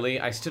angrily.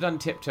 I stood on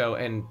tiptoe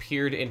and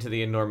peered into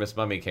the enormous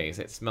mummy case.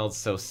 It smelled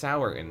so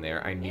sour in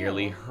there, I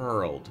nearly Ew.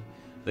 hurled.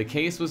 The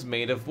case was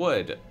made of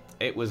wood.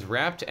 It was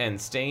wrapped and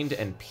stained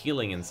and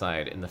peeling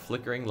inside. In the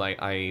flickering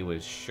light, I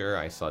was sure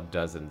I saw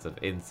dozens of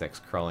insects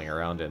crawling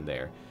around in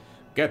there.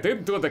 Get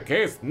into the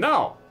case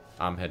now!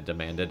 Ahmed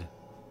demanded.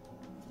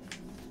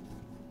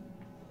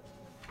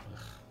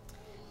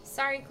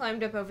 Sari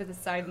climbed up over the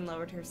side and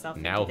lowered herself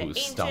Now into the who's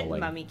ancient stalling?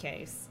 mummy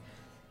case.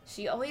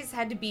 She always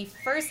had to be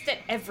first at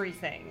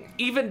everything.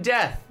 Even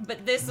death!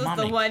 But this was the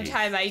Mummy one case.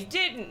 time I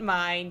didn't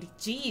mind.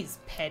 Jeez,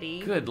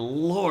 Petty. Good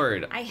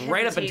lord. I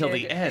Right up until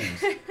the end.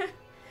 hesitated.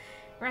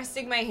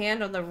 Resting my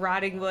hand on the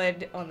rotting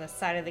wood on the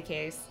side of the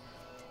case,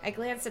 I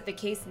glanced at the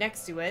case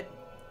next to it.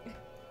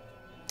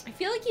 I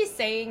feel like he's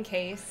saying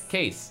case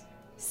Case.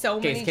 so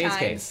Case, many case, times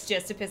case.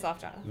 just to piss off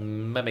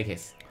Jonathan. Mummy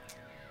case.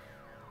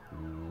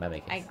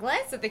 Mummy I case.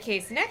 glanced at the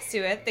case next to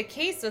it, the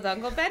case with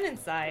Uncle Ben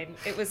inside.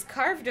 It was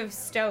carved of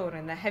stone,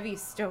 and the heavy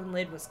stone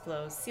lid was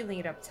closed, sealing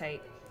it up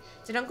tight.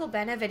 Did Uncle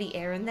Ben have any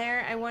air in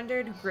there? I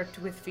wondered, gripped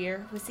with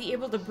fear. Was he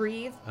able to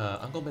breathe?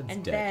 Uncle Ben's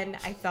And dead. then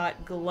I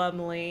thought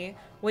glumly,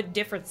 what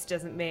difference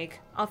does it make?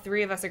 All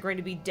three of us are going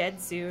to be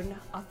dead soon.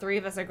 All three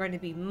of us are going to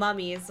be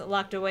mummies,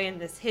 locked away in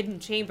this hidden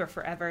chamber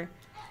forever.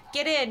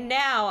 Get in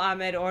now,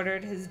 Ahmed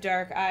ordered, his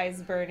dark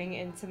eyes burning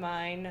into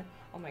mine.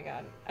 Oh my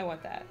god, I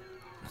want that.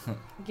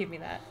 Give me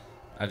that.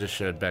 I just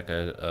showed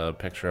Becca a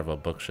picture of a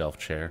bookshelf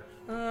chair.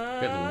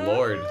 Good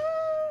lord.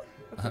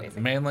 That's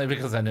amazing. Mainly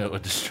because I knew it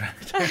would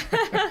distract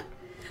her.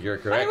 You're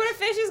I correct. want to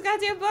finish this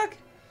goddamn book.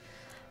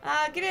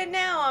 Get in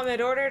now, Ahmed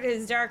ordered,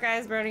 his dark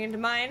eyes burning into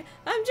mine.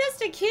 I'm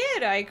just a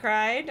kid, I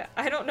cried.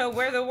 I don't know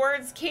where the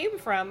words came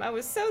from. I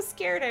was so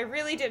scared I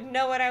really didn't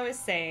know what I was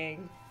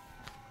saying.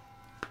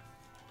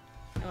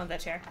 I want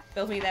that chair.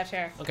 Build me that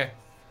chair. Okay.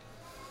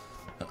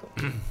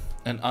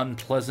 An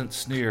unpleasant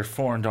sneer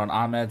formed on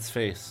Ahmed's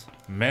face.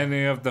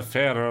 Many of the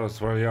pharaohs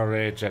were your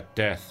age at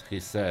death, he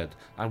said.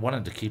 I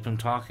wanted to keep him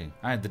talking.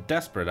 I had the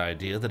desperate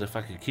idea that if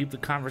I could keep the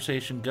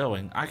conversation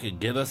going, I could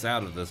get us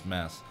out of this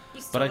mess.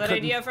 You stole that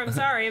idea from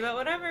Sorry, but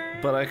whatever.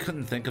 But I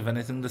couldn't think of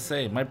anything to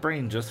say. My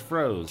brain just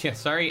froze. Yeah,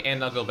 Sorry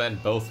and Uncle Ben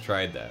both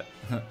tried that.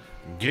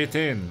 Get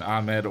in,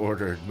 Ahmed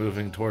ordered,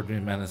 moving toward me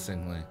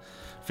menacingly.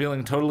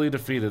 Feeling totally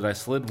defeated, I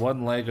slid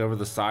one leg over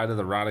the side of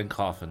the rotting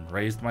coffin,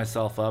 raised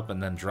myself up,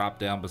 and then dropped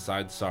down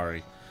beside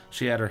Sari.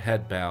 She had her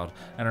head bowed,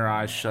 and her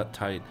eyes shut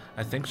tight.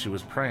 I think she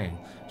was praying.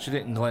 She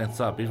didn't glance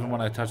up, even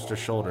when I touched her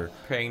shoulder.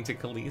 Praying to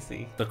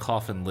Khaleesi. The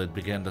coffin lid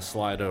began to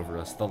slide over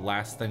us. The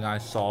last thing I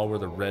saw were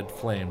the red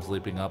flames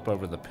leaping up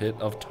over the pit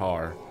of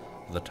tar.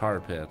 The tar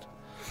pit.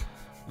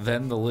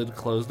 Then the lid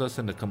closed us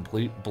into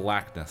complete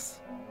blackness.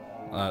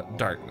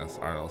 Darkness,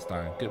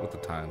 Arlstein. Get with the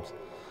times.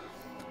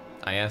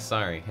 I asked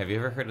Sari, have you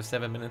ever heard of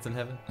 7 Minutes in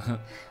Heaven?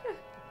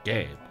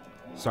 Gabe.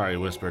 Sari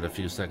whispered a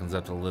few seconds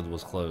after the lid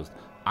was closed.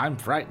 I'm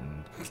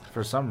frightened.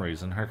 For some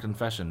reason, her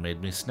confession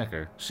made me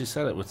snicker. She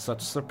said it with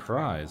such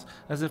surprise,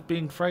 as if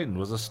being frightened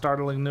was a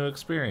startling new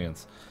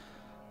experience.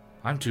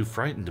 I'm too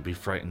frightened to be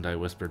frightened, I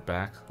whispered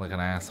back, like an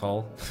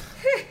asshole.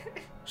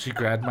 She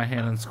grabbed my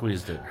hand and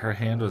squeezed it. Her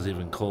hand was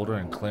even colder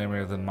and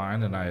clammier than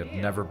mine, and I had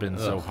never been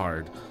so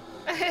hard.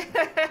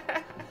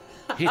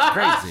 He's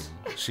crazy,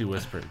 she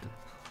whispered.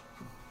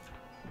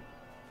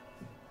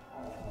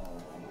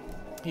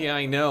 Yeah,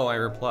 I know, I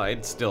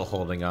replied, still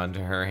holding on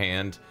to her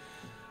hand.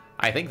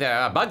 I think there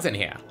are bugs in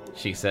here,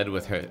 she said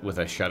with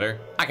a shudder.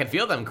 I can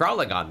feel them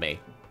crawling on me.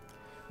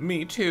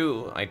 Me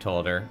too, I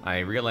told her. I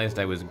realized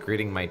I was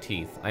gritting my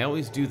teeth. I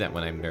always do that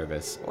when I'm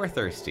nervous or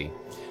thirsty.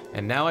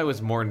 And now I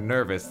was more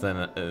nervous than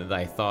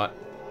I thought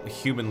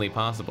humanly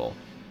possible.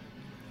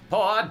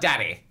 Poor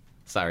daddy,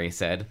 Sari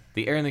said.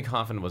 The air in the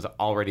coffin was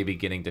already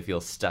beginning to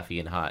feel stuffy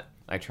and hot.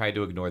 I tried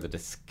to ignore the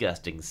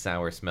disgusting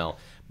sour smell,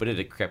 but it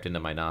had crept into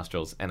my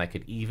nostrils, and I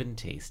could even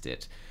taste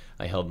it.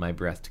 I held my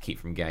breath to keep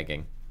from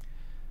gagging.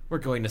 We're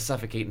going to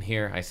suffocate in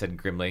here, I said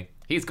grimly.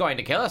 He's going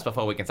to kill us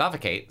before we can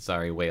suffocate,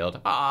 Sari wailed.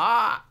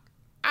 Ah!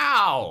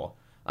 Ow!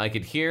 I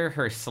could hear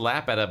her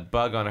slap at a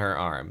bug on her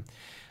arm.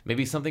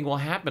 Maybe something will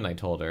happen, I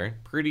told her.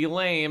 Pretty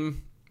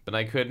lame, but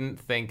I couldn't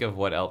think of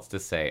what else to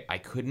say. I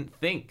couldn't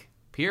think,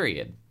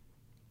 period.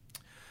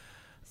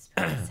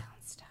 Sound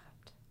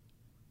stopped.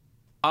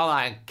 All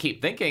I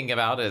keep thinking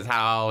about is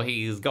how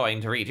he's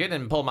going to reach in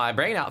and pull my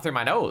brain out through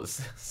my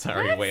nose,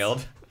 Sari What?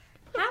 wailed.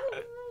 How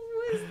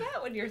was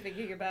that what you're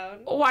thinking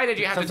about? Why did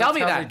you have to tell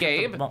me that,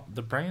 Gabe?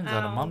 The brains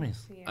out of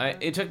mummies. Yeah.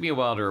 It took me a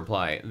while to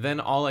reply. Then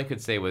all I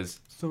could say was,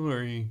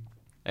 sorry.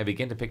 I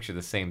began to picture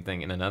the same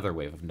thing, and another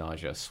wave of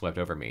nausea swept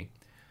over me.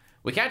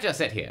 We can't just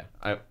sit here.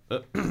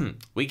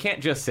 We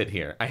can't just sit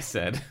here, I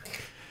said.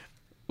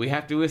 We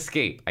have to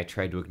escape. I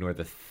tried to ignore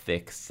the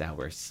thick,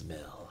 sour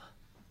smell.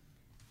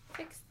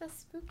 Fix the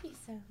spooky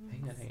sound.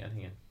 Hang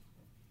on.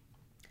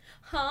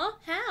 Huh?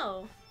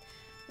 How?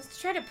 Let's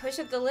try to push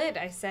up the lid,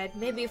 I said.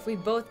 Maybe if we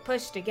both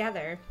push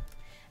together.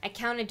 I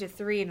counted to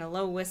 3 in a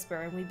low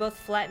whisper, and we both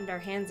flattened our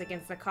hands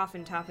against the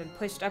coffin top and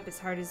pushed up as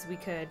hard as we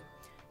could.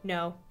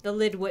 No, the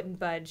lid wouldn't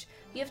budge.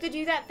 You have to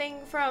do that thing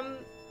from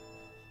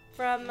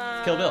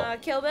Kill Bill.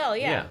 Kill Bill,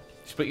 yeah.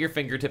 Just put your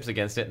fingertips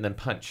against it and then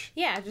punch.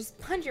 Yeah, just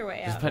punch your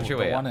way Just out. punch your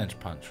The way up. 1-inch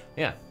punch.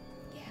 Yeah.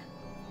 Yeah.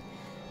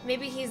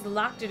 Maybe he's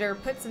locked it or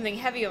put something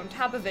heavy on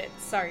top of it,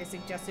 Sari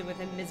suggested with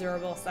a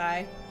miserable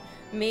sigh.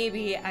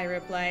 Maybe, I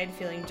replied,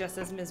 feeling just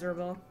as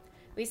miserable.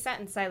 We sat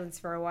in silence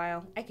for a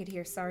while. I could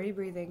hear Sari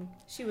breathing.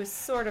 She was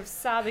sort of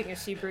sobbing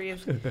as she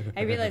breathed.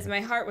 I realized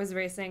my heart was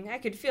racing. I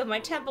could feel my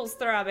temples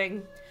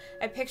throbbing.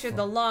 I pictured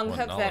the long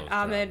hook that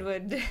Ahmed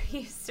would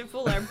use to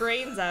pull our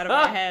brains out of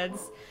our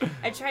heads.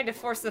 I tried to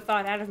force the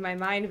thought out of my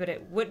mind, but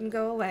it wouldn't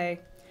go away.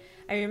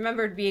 I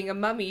remembered being a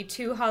mummy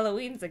 2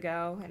 Halloweens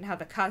ago, and how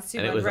the costume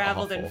And it was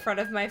unraveled awful. in front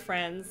of my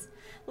friends.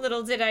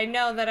 Little did I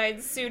know that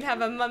I'd soon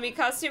have a mummy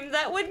costume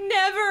that would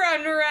never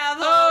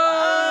unravel.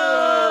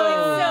 Oh,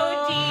 it's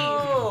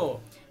so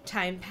deep.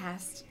 Time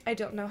passed. I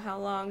don't know how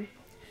long.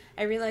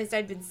 I realized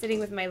I'd been sitting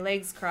with my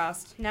legs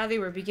crossed. Now they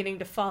were beginning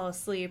to fall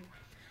asleep.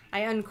 I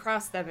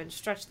uncrossed them and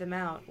stretched them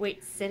out.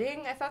 Wait,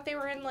 sitting? I thought they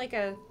were in like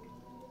a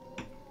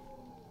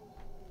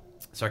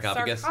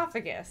Sarcophagus?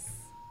 sarcophagus.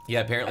 Yeah,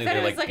 I apparently thought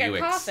they're it was like like a Buicks.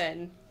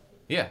 coffin.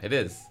 Yeah, it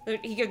is.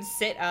 He could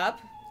sit up.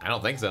 I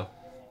don't think so.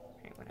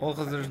 Well,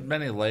 because there's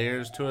many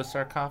layers to a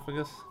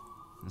sarcophagus,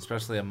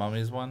 especially a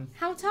mummy's one.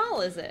 How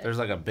tall is it? There's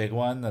like a big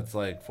one that's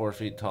like 4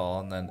 feet tall,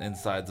 and then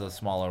inside's a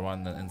smaller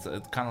one. It's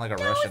kind of like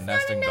a Russian No,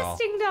 it's nesting not a doll.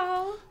 nesting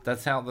doll.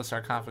 That's how the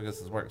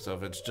sarcophaguses work. So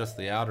if it's just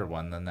the outer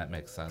one, then that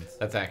makes sense.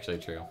 That's actually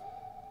true.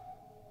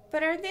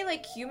 But aren't they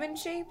like human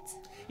shaped?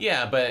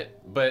 Yeah,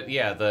 but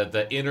yeah,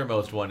 the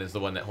innermost one is the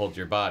one that holds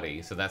your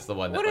body, so that's the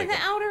one that What do like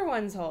the outer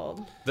ones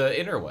hold? the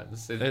inner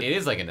ones. It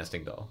is like a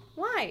nesting doll.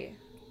 Why?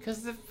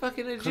 Because the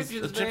fucking Because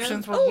Egyptians,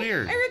 Egyptians man. were Oh,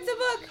 weird. I read the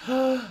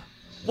book.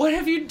 What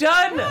have you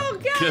done?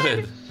 Oh god.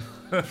 Good.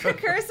 The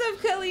Curse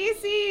of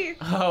Khaleesi.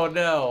 Oh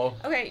no.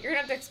 Okay, you're gonna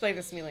have to explain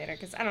this to me later,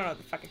 because I don't know what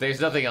the fuck. There's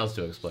nothing else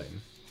to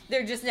explain.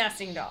 They're just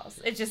nesting dolls.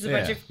 It's just a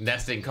bunch Yeah. of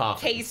Nesting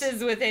coffins.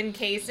 cases within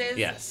cases.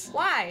 Yes.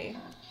 Why?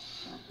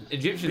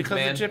 Egyptians, Because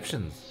man.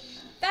 Egyptians.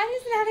 That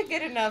is not a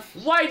good enough.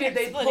 Why did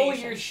they pull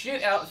explanation. your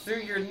shit out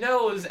through your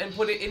nose and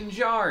put it in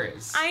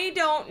jars? I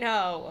don't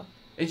know.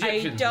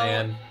 Egyptians, don't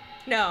man.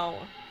 No.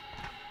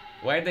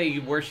 Why did they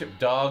worship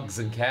dogs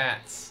and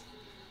cats?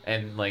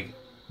 And like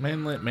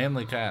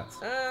Mainly cats.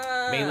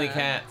 Mainly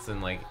cats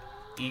and like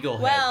eagle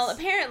heads. Well,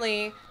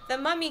 apparently, the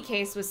mummy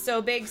case was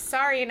so big,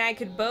 Sari and I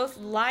could both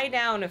lie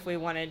down if we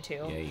wanted to.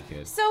 Yeah, you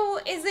could. So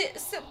is it?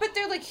 But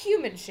they're like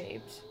human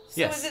shaped. So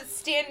Yes. is it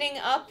standing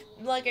up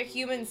like a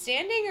human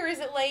standing, or is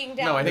it laying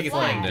down? No, I think it's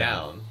laying flat?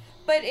 down.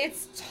 But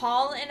it's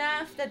tall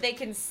enough that they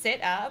can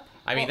sit up.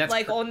 I mean, that's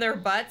like cr- on their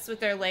butts with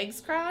their legs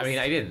crossed. I mean,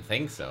 I didn't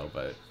think so,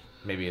 but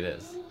maybe it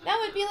is. that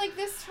would be like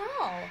this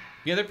tall.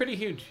 Yeah, they're pretty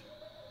huge.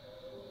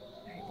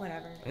 Alright,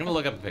 whatever. I'm gonna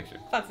look up a picture.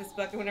 Fuck this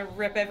book. I'm gonna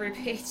rip every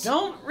page.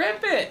 Don't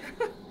rip it!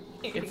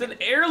 It's an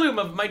heirloom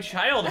of my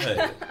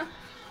childhood.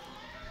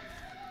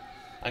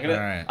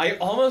 Alright. I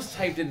almost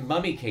typed in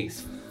mummy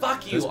case.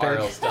 Fuck you, This page-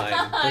 R.L.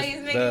 Stein.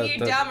 He's making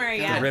you dumber.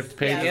 Yes. The ripped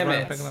page Yes. is Damn what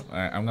I'm it. picking up?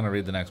 Alright, I'm gonna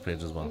read the next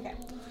page as well. Okay.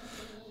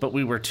 But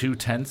we were too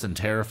tense and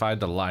terrified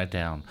to lie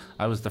down.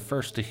 I was the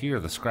first to hear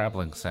the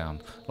scrabbling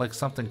sound, like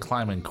something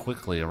climbing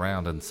quickly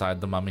around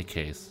inside the mummy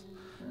case.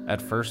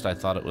 At first I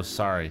thought it was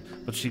Sari,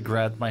 but she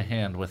grabbed my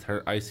hand with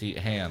her icy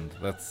hand.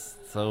 That's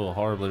so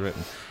horribly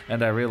written.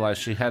 And I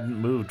realized she hadn't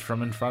moved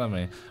from in front of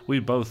me. We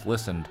both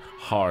listened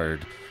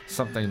hard.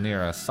 Something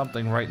near us,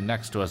 something right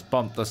next to us,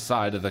 bumped the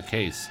side of the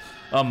case.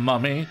 A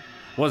mummy?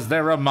 Was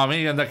there a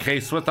mummy in the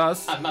case with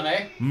us?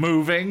 Mummy?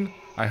 Moving?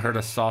 I heard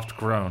a soft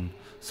groan.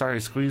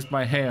 Sari squeezed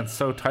my hand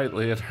so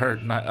tightly it hurt,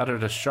 and I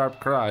uttered a sharp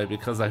cry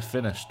because I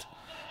finished.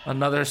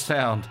 Another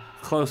sound,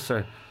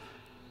 closer.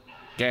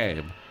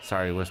 Gabe,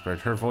 Sari whispered,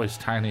 her voice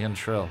tiny and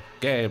shrill.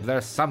 Gabe,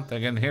 there's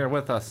something in here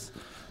with us.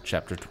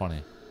 Chapter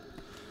 20.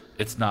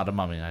 It's not a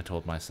mummy, I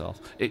told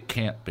myself. It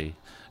can't be.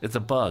 It's a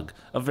bug,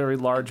 a very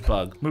large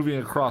bug, moving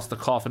across the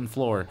coffin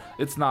floor.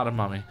 It's not a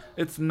mummy.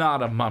 It's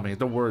not a mummy,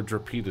 the words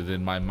repeated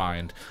in my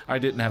mind. I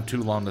didn't have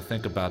too long to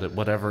think about it.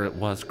 Whatever it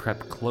was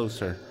crept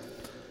closer.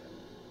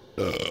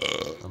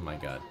 Oh my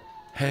god.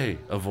 Hey,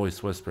 a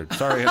voice whispered.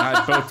 Sari and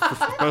I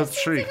both Seems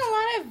shrieked. like a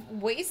lot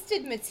of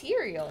wasted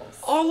materials.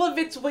 All of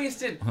it's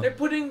wasted. They're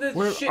putting the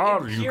Where shit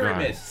are in you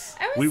pyramids. guys?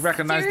 I was We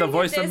recognized the staring at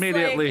voice this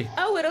immediately. Like,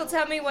 oh, it'll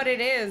tell me what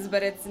it is,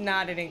 but it's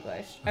not in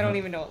English. I don't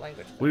even know what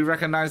language. We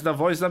recognized the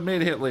voice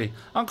immediately.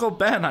 Uncle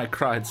Ben, I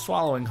cried,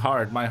 swallowing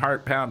hard, my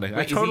heart pounding. I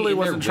Wait, is he totally in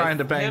there wasn't trying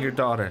to with bang him? your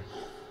daughter.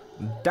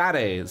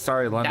 Daddy,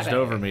 Sari lunged Daddy.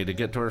 over me to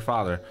get to her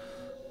father.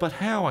 But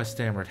how? I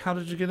stammered. How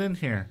did you get in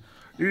here?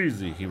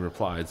 Easy, he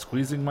replied,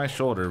 squeezing my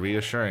shoulder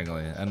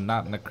reassuringly, and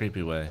not in a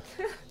creepy way.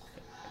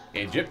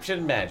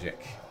 Egyptian magic.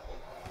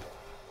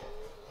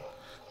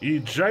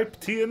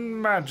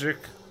 Egyptian magic.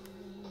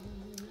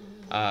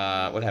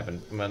 What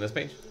happened? Am I on this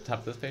page? Top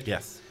of this page?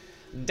 Yes.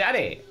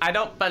 Daddy, I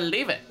don't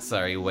believe it,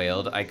 Sari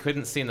wailed. I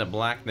couldn't see in the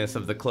blackness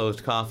of the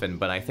closed coffin,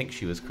 but I think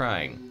she was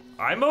crying.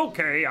 I'm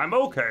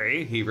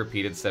okay. He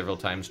repeated several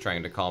times,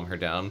 trying to calm her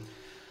down.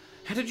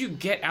 How did you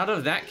get out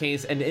of that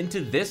case and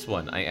into this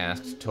one? I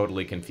asked,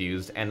 totally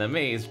confused and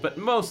amazed, but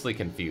mostly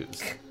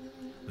confused.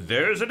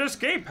 There's an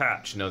escape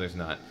hatch. No, there's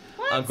not.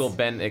 Uncle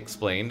Ben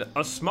explained.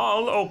 A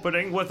small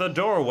opening with a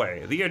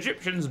doorway. The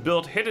Egyptians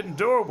built hidden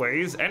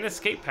doorways and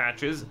escape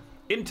hatches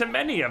into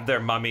many of their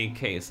mummy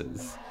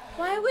cases.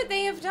 Why would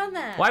they have done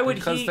that? Why would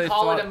Because he they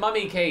call it thought- a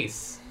mummy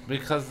case?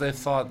 Because they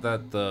thought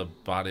that the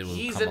body would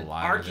He's come an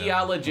alive. again.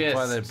 archaeologist.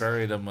 That's why they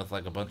buried him with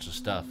like a bunch of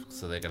stuff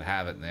so they could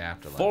have it in the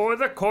afterlife. For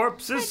the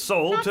corpse's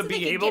soul not to so they be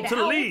could able get to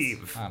out.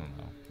 leave. I don't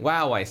know.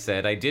 Wow, I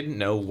said. I didn't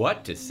know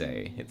what to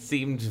say. It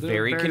seemed They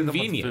very buried them with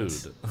convenient.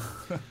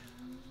 food.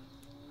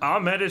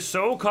 Ahmed is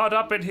so caught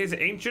up in his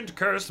ancient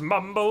curse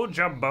mumbo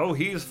jumbo,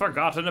 he's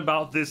forgotten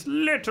about this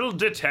little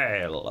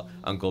detail.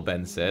 Uncle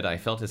Ben said. I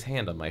felt his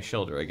hand on my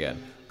shoulder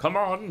again. Come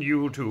on,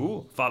 you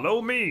two,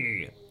 follow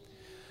me.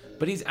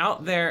 But he's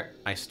out there,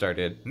 I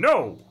started.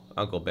 No,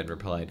 Uncle Ben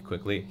replied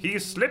quickly. he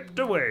slipped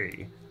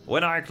away.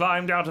 When I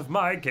climbed out of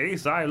my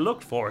case, I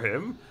looked for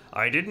him.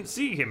 I didn't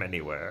see him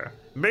anywhere.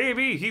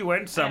 Maybe he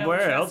went somewhere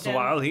trust else him.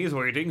 while he's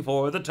waiting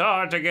for the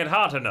tar to get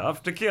hot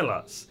enough to kill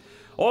us.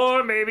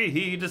 Or maybe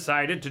he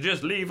decided to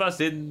just leave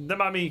us in the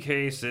mummy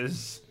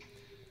cases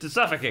to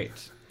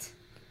suffocate.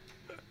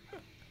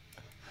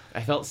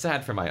 I felt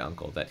sad for my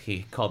uncle that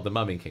he called the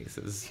mummy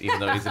cases, even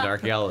though he's an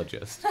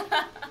archaeologist.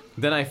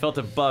 Then I felt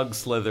a bug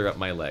slither up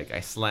my leg. I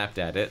slapped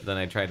at it, then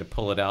I tried to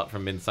pull it out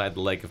from inside the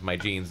leg of my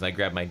jeans, and I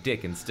grabbed my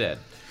dick instead.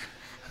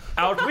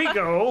 Out we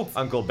go.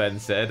 Uncle Ben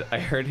said. I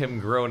heard him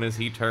groan as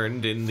he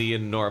turned in the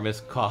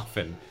enormous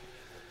coffin.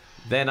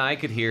 Then I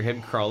could hear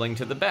him crawling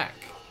to the back.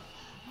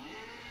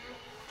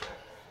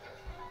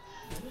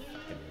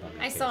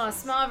 I saw a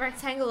small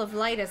rectangle of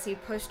light as he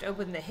pushed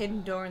open the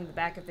hidden door in the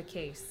back of the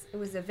case. It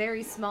was a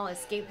very small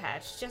escape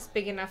hatch, just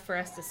big enough for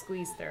us to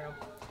squeeze through.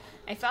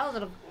 I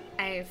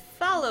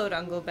followed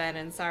Uncle Ben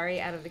and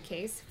Sari out of the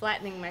case,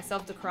 flattening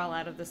myself to crawl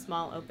out of the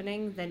small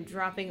opening, then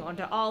dropping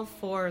onto all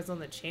fours on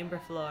the chamber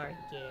floor.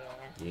 Yeah.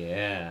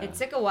 Yeah. It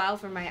took a while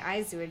for my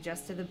eyes to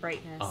adjust to the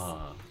brightness.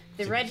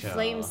 The red Cha-cha.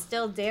 flames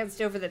still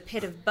danced over the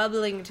pit of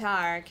bubbling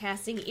tar,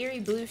 casting eerie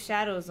blue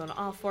shadows on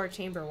all four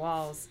chamber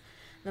walls.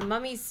 The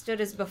mummies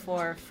stood as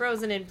before,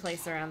 frozen in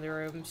place around the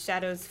room,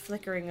 shadows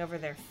flickering over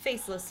their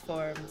faceless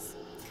forms.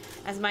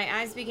 As my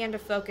eyes began to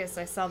focus,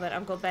 I saw that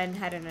Uncle Ben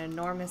had an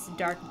enormous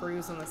dark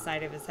bruise on the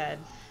side of his head.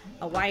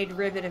 A wide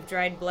ribbon of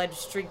dried blood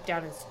streaked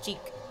down his cheek.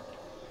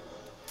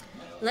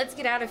 "Let's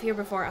get out of here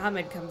before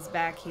Ahmed comes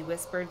back," he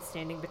whispered,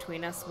 standing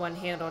between us, one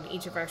hand on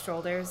each of our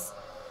shoulders.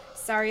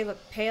 Sari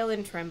looked pale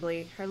and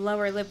trembly. Her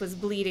lower lip was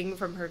bleeding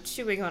from her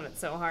chewing on it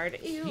so hard.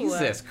 Ew.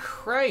 Jesus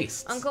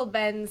Christ. Uncle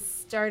Ben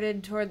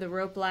started toward the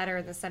rope ladder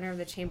in the center of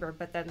the chamber,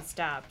 but then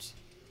stopped.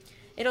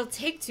 "It'll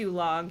take too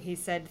long," he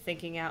said,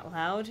 thinking out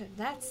loud.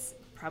 "That's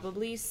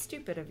probably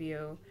stupid of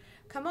you.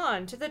 Come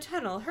on, to the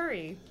tunnel,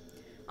 hurry."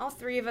 All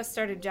three of us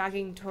started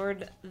jogging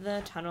toward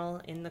the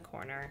tunnel in the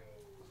corner.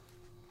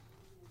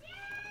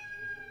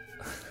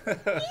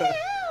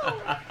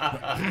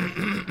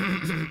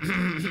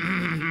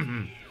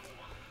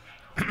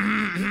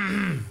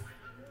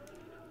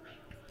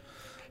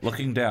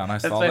 Looking down, I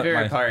That's saw my that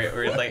favorite part,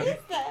 where it's like,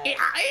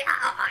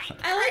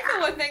 I like the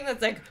one thing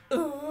that's like,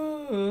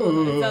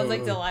 ooh. It sounds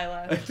like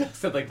Delilah.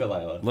 sound like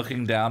Delilah.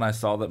 Looking down, I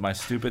saw that my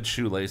stupid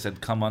shoelace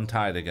had come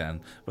untied again,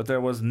 but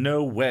there was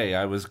no way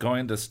I was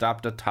going to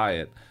stop to tie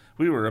it.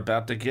 We were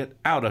about to get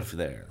out of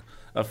there.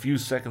 A few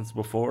seconds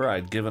before,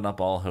 I'd given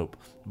up all hope,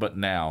 but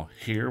now,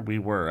 here we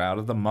were out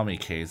of the mummy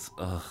case,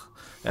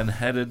 and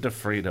headed to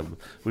freedom.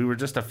 We were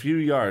just a few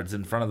yards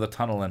in front of the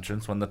tunnel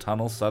entrance when the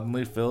tunnel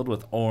suddenly filled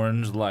with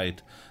orange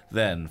light.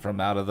 Then, from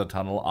out of the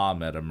tunnel,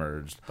 Ahmed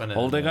emerged,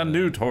 holding a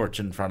new torch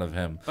in front of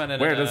him.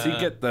 Where does he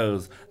get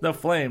those? The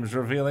flames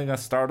revealing a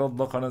startled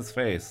look on his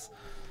face.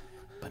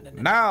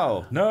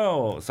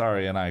 No!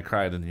 Sari and I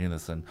cried in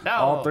unison. No.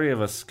 All three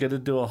of us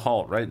skidded to a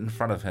halt right in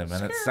front of him,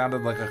 and it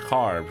sounded like a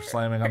car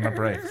slamming on the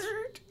brakes.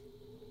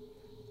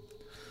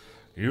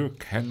 You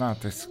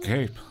cannot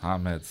escape,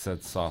 Ahmed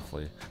said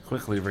softly,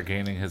 quickly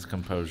regaining his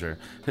composure,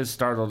 his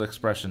startled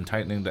expression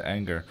tightening to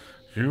anger.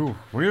 You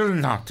will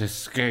not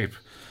escape.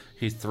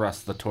 He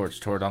thrust the torch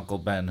toward Uncle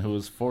Ben, who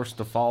was forced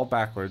to fall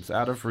backwards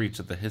out of reach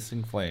of the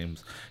hissing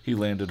flames. He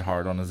landed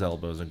hard on his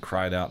elbows and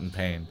cried out in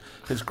pain.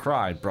 His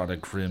cry brought a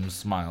grim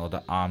smile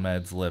to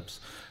Ahmed's lips.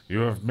 You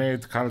have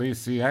made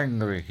Khaleesi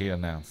angry, he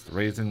announced,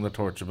 raising the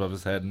torch above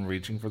his head and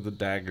reaching for the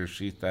dagger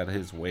sheathed at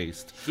his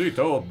waist. She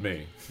told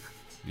me.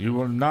 You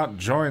will not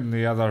join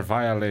the other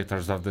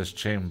violators of this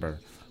chamber.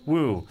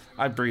 Woo!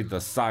 I breathed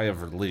a sigh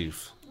of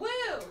relief. Woo!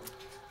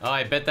 Oh,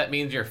 I bet that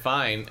means you're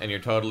fine, and you're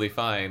totally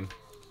fine.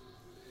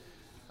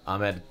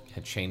 Ahmed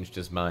had changed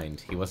his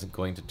mind. He wasn't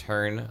going to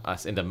turn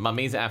us into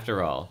mummies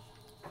after all.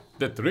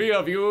 The three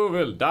of you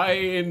will die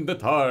in the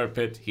tar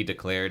pit, He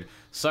declared.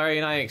 Sari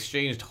and I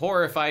exchanged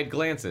horrified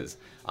glances.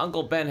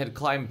 Uncle Ben had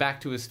climbed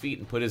back to his feet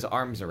and put his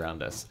arms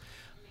around us.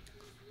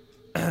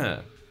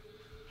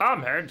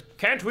 Ahmed,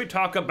 can't we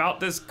talk about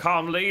this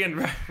calmly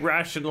and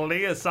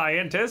rationally as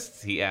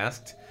scientists? He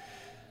asked.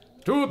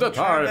 To the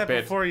tar that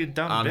pit. before, you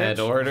dumb Ahmed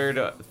bitch.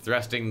 ordered,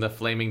 thrusting the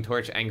flaming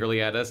torch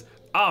angrily at us.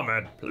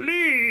 Ahmed,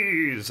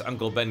 please!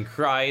 Uncle Ben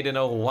cried in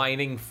a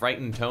whining,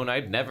 frightened tone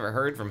I'd never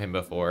heard from him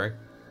before.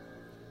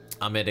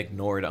 Ahmed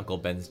ignored Uncle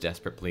Ben's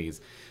desperate pleas.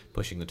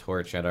 Pushing the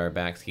torch at our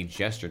backs, he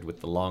gestured with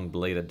the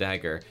long-bladed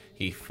dagger.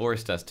 He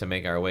forced us to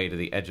make our way to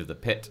the edge of the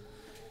pit.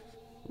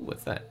 Ooh,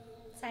 what's that?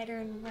 Cider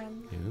and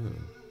rum. Ooh.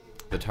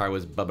 The tar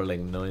was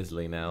bubbling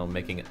noisily now,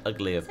 making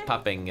ugly of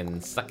popping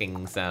and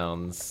sucking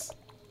sounds.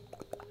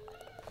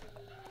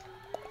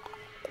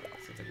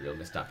 Sounds like a real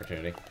missed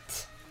opportunity.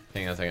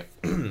 Hang on a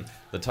second.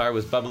 The tar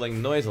was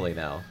bubbling noisily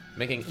now,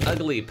 making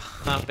ugly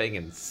popping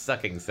and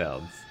sucking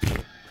sounds.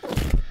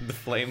 The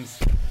flames...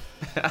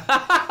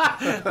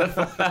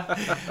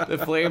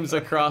 the flames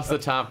across the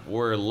top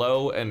were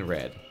low and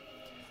red.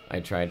 I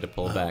tried to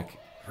pull back.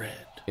 Red.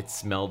 It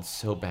smelled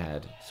so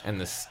bad, and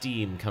the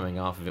steam coming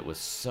off of it was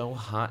so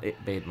hot it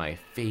made my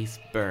face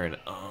burn.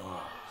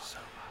 Oh, so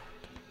hot.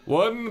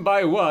 One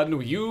by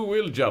one, you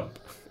will jump.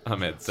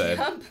 Ahmed said.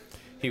 Jump.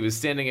 He was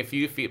standing a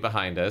few feet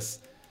behind us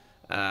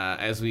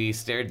as we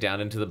stared down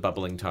into the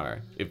bubbling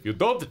tar. If you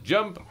don't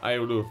jump, I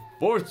will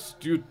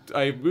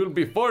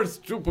be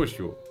forced to push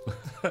you.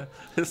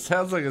 It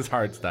sounds like his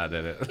heart's not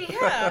in it.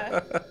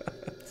 Yeah.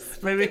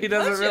 Maybe he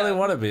doesn't Push really him.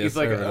 want to be He's a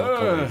like, servant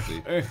of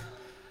Khaleesi.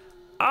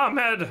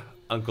 Ahmed!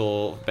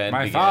 Uncle Ben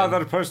My began.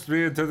 father pushed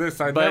me into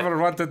this. I But- never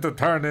wanted to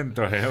turn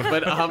into him.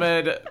 But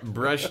Ahmed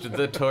brushed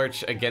the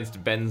torch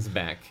against Ben's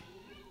back.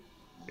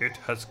 It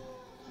has...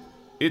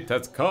 It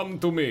has come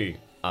to me.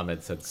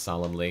 Ahmed said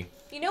solemnly.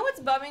 You know what's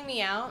bumming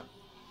me out?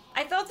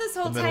 I thought this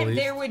whole Middle time East?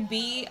 there would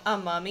be a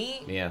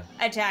mummy Yeah.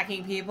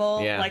 attacking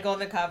people, Yeah. like on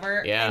the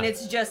cover, Yeah. and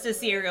it's just a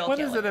serial What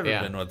killer. has it ever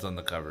Yeah. been what's on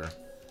the cover?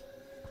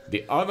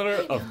 The honor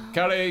of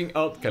carrying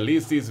out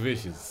Khaleesi's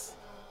wishes.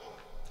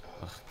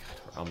 Oh, God,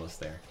 we're almost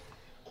there.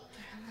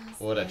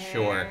 What a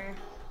chore.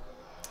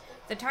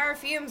 The tar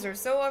fumes were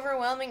so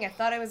overwhelming I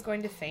thought I was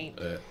going to faint.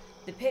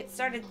 The pit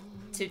started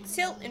to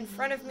tilt in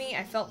front of me.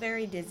 I felt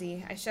very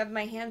dizzy. I shoved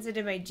my hands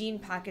into my jean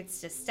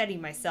pockets to steady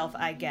myself,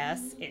 I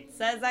guess. It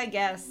says I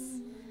guess.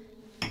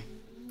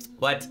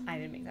 What? I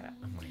didn't make that up.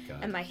 Oh my God.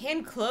 And my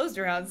hand closed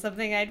around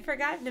something I'd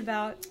forgotten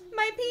about.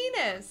 My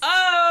penis.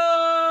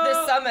 Oh!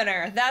 The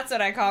summoner. That's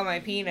what I call my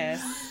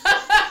penis.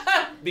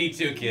 Me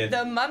too, kid.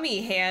 The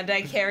mummy hand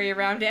I carry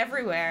around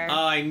everywhere.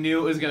 Oh, I knew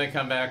it was gonna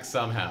come back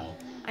somehow.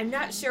 I'm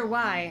not sure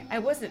why. I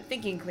wasn't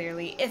thinking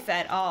clearly, if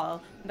at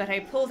all, but I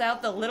pulled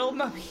out the little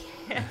mummy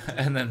hand.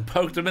 And then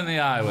poked him in the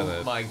eye with Oh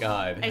it. my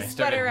god. I I spun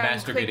started around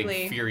masturbating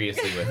quickly.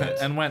 furiously with it.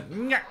 And went,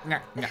 nyah,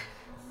 nyah, nyah.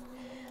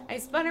 I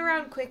spun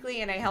around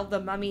quickly and I held the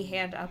mummy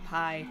hand up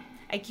high.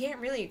 I can't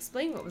really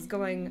explain what was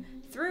going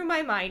through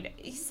my mind.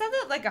 He said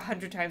that like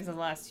 100 times in the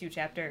last 2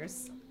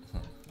 chapters.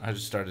 I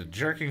just started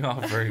jerking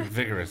off very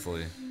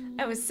vigorously.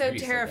 I was so Maybe you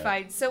said that.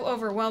 terrified, so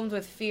overwhelmed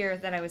with fear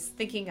that I was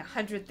thinking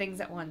 100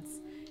 things at once.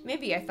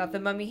 Maybe I thought the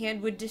mummy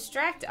hand would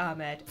distract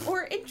Ahmed,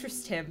 or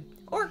interest him,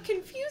 or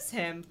confuse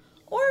him,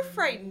 or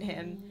frighten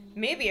him.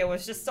 Maybe I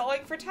was just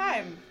stalling for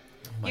time.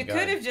 my You God.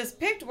 could have just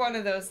picked one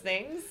of those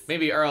things.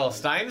 Maybe Earl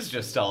Stein's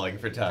just stalling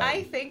for time.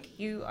 I think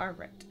you are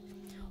right.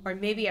 Or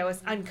maybe I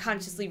was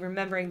unconsciously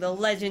remembering the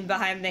legend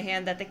behind the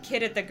hand that the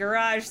kid at the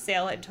garage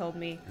sale had told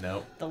me.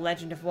 Nope. The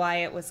legend of why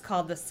it was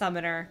called the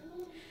Summoner.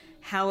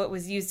 How it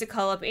was used to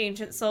call up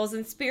ancient souls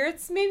and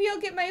spirits. Maybe I'll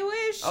get my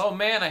wish. Oh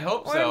man, I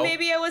hope Or so.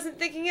 maybe I wasn't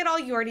thinking at all.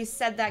 You already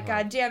said that,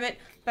 goddammit.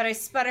 But I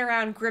spun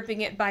around, gripping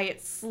it by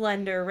its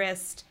slender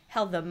wrist,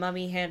 held the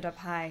mummy hand up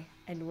high,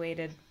 and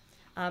waited.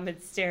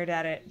 Ahmed stared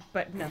at it,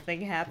 but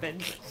nothing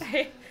happened.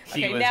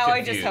 He Okay, was now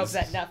I just hope confused.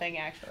 that nothing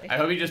actually. I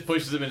hope he just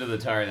pushes him into the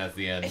tar and that's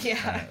the end.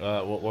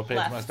 Yeah. What page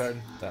am I Left.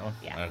 starting? That one?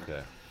 Yeah.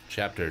 Okay.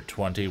 Chapter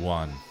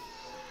 21.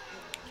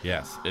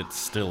 Yes, it's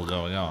still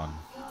going on.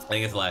 I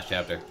think it's the last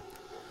chapter.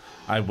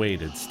 I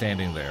waited,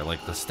 standing there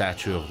like the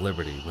Statue of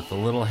Liberty, with the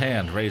little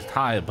hand raised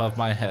high above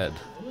my head.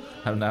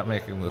 I'm not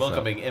making this up.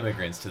 Welcoming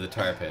immigrants to the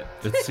tar pit.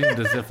 It seemed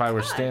as if I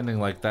were standing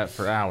like that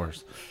for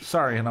hours.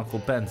 Sorry, and Uncle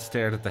Ben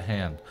stared at the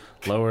hand.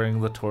 Lowering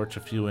the torch a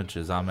few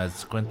inches, Ahmed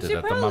squinted Should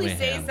at the probably mummy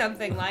say hand.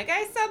 something like,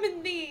 I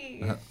summoned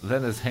thee.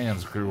 Then his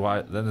hands grew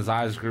wide. Then his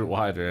eyes grew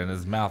wider, and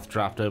his mouth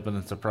dropped open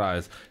in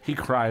surprise. He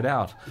cried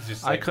out.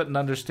 just I like- couldn't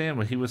understand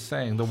what he was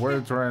saying. The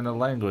words were in a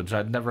language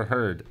I'd never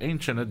heard,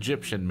 ancient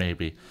Egyptian,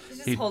 maybe. He's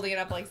just He, holding it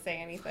up like say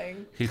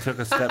anything. he took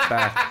a step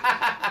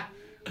back.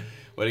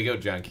 Way to go,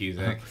 John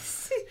Cusack.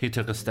 He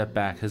took a step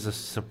back. His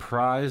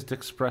surprised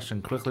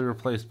expression quickly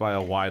replaced by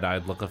a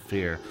wide-eyed look of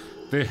fear.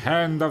 The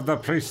hand of the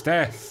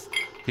priestess.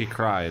 He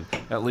cried.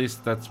 At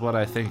least that's what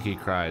I think he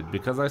cried,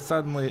 because I was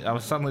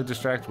suddenly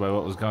distracted by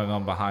what was going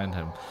on behind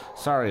him.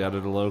 Sorry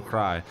uttered a low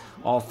cry.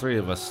 All 3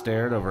 of us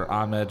stared over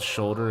Ahmed's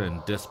shoulder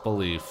in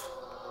disbelief.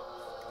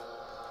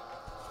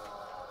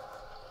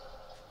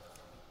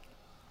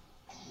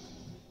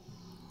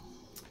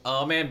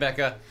 Oh man,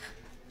 Becca.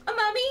 A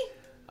mummy?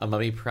 A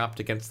mummy propped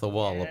against the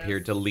wall Yes.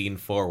 appeared to lean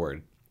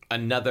forward.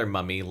 Another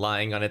mummy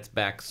lying on its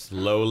back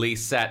slowly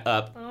sat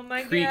up, Oh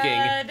my creaking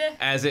God.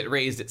 as it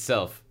raised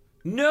itself.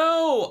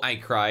 No! I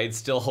cried,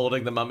 still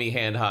holding the mummy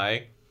hand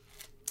high.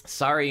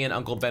 Sari and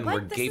Uncle Ben were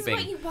What? This is gaping,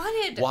 what you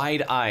wanted.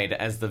 wide-eyed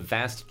as the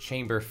vast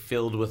chamber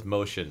filled with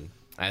motion.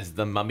 As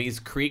the mummies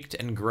creaked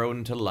and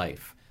groaned to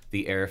life,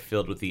 the air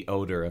filled with the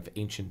odor of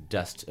ancient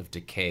dust of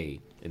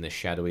decay. In the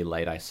shadowy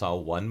light, I saw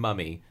one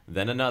mummy,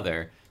 then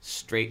another,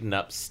 straighten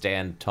up,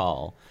 stand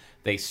tall.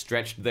 They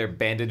stretched their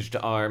bandaged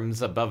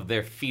arms above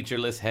their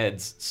featureless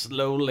heads,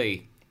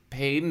 slowly,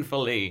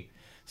 painfully.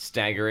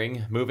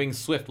 Staggering, moving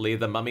swiftly,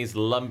 the mummies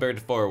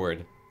lumbered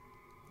forward.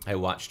 I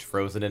watched,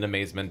 frozen in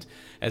amazement,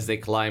 as they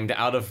climbed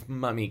out of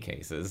mummy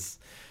cases,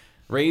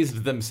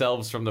 raised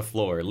themselves from the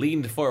floor,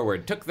 leaned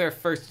forward, took their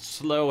first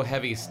slow,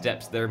 heavy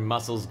steps, their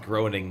muscles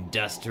groaning,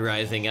 dust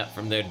rising up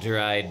from their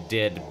dried,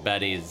 dead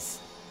bodies.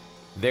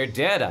 They're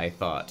dead, I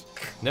thought.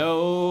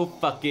 No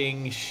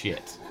fucking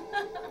shit.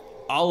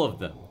 All of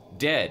them.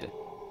 Dead.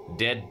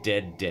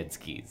 Dead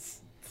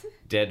skis.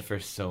 Dead for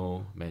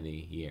so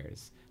many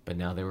years. But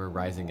now they were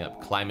rising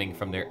up, climbing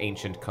from their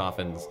ancient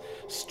coffins,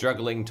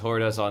 struggling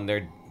toward us on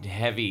their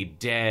heavy,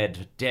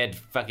 dead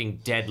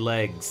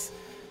legs.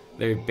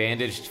 Their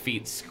bandaged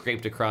feet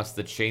scraped across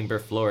the chamber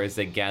floor as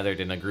they gathered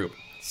in a group.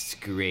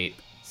 Scrape,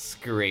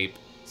 scrape,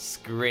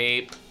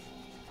 scrape.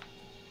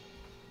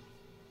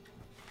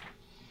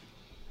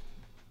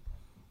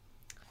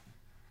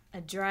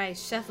 A dry,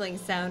 shuffling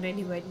sound I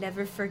knew I'd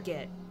never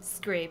forget.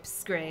 Scrape,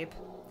 scrape.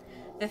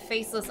 The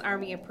faceless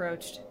army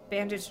approached.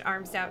 Bandaged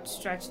arms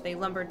outstretched, they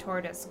lumbered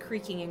toward us,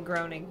 creaking and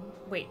groaning.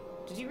 Wait,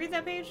 did you read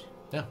that page?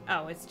 Yeah.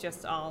 Oh, it's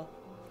just all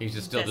He's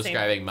just still the same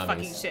describing fucking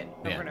mummies. shit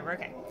over Yeah. and over.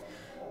 Okay.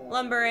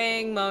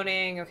 Lumbering,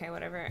 moaning, okay,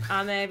 whatever.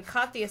 Ahmed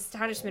caught the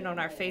astonishment on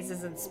our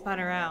faces and spun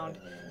around.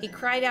 He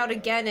cried out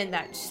again in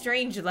that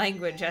strange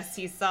language as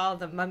he saw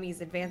the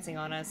mummies advancing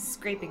on us,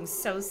 scraping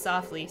so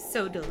softly,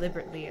 so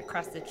deliberately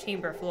across the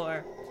chamber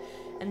floor.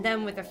 And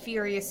then with a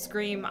furious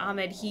scream,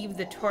 Ahmed heaved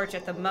the torch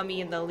at the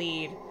mummy in the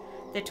lead.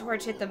 The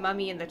torch hit the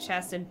mummy in the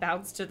chest and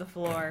bounced to the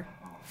floor.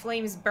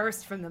 Flames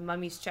burst from the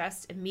mummy's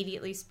chest,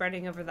 immediately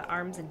spreading over the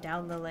arms and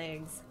down the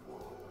legs.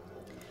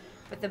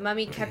 But the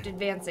mummy kept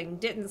advancing,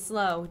 didn't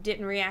slow,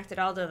 didn't react at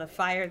all to the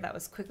fire that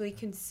was quickly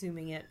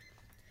consuming it.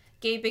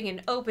 Gaping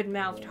in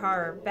open-mouthed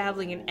horror,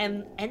 babbling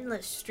an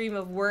endless stream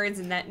of words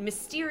in that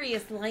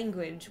mysterious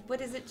language.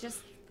 What is it, just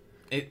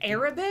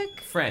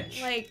Arabic?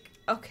 French. Like,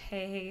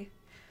 okay.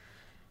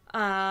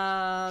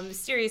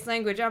 Mysterious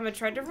language. Ahmed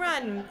tried to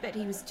run, but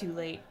he was too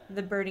late.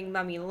 The burning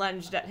mummy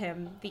lunged at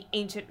him. The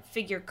ancient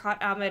figure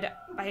caught Ahmed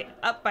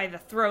up by the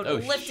throat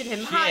and lifted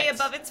him high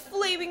above its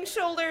flaming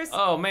shoulders.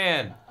 Oh,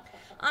 man.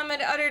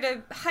 Ahmed uttered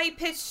a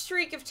high-pitched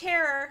shriek of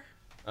terror.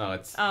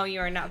 Oh, you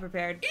are not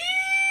prepared.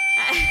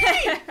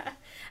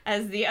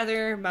 As the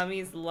other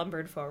mummies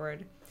lumbered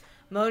forward.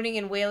 Moaning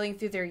and wailing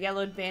through their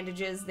yellowed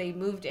bandages, they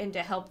moved in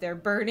to help their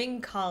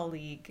burning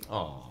colleague.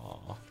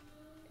 Aww.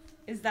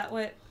 Is that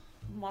what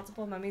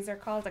multiple mummies are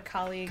called? A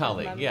colleague?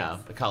 Colleague, of yeah.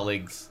 The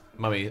colleagues.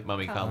 Mummy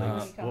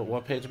colleagues.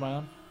 What page am I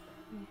on?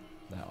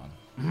 That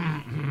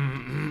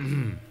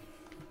one.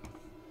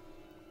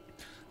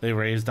 They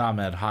raised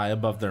Ahmed high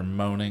above their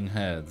moaning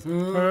heads.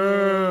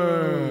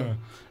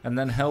 And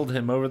then held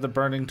him over the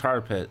burning tar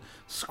pit,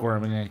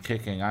 squirming and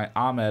kicking.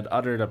 Ahmed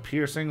uttered a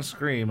piercing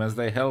scream as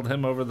they held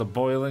him over the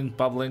boiling,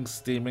 bubbling,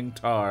 steaming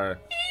tar.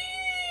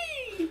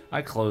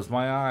 I closed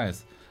my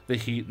eyes. The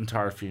heat and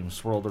tar fumes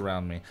swirled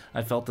around me.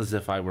 I felt as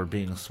if I were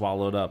being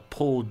swallowed up,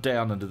 pulled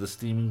down into the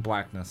steaming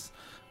blackness.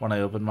 When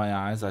I opened my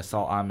eyes, I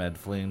saw Ahmed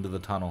fleeing to the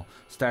tunnel,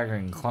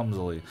 staggering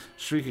clumsily,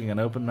 shrieking in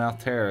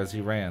open-mouthed terror as he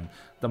ran.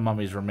 The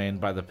mummies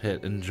remained by the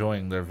pit,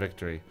 enjoying their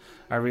victory.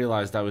 I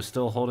realized I was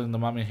still holding the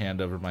mummy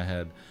hand over my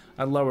head.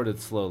 I lowered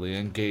it slowly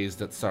and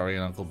gazed at Sari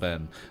and Uncle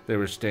Ben. They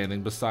were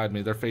standing beside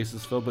me, their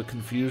faces filled with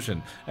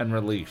confusion and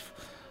relief.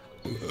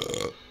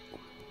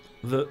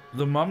 The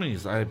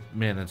mummies, I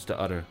managed to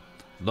utter.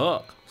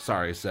 Look,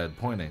 Sari said,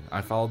 pointing.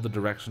 I followed the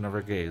direction of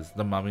her gaze.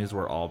 The mummies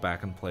were all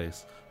back in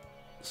place.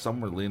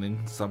 Some were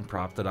leaning, some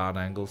propped at odd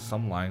angles,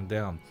 some lying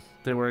down.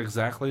 They were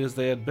exactly as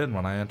they had been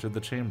when I entered the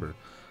chamber.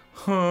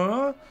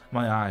 Huh?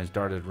 My eyes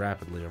darted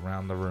rapidly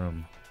around the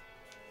room.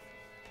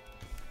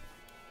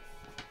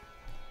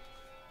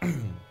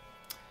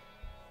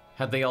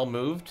 Had they all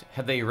moved?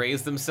 Had they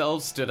raised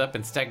themselves, stood up,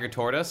 and staggered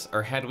toward us?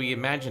 Or had we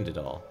imagined it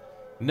all?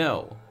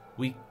 No,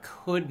 we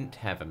couldn't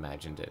have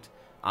imagined it.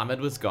 Ahmed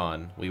was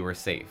gone. We were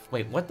safe.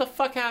 Wait, what the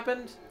fuck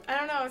happened? I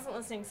don't know. I wasn't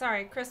listening.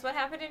 Sorry. Chris, what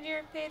happened in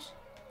your page?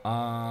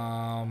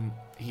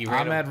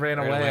 Ahmed ran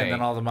away, and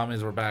then all the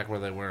mummies were back where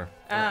they were.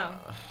 Oh.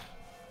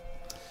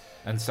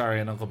 And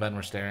Sari and Uncle Ben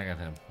were staring at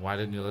him. Why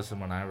didn't you listen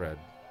when I read?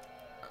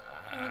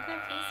 I looked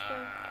at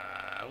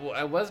Facebook.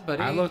 I was,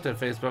 buddy. I looked at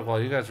Facebook while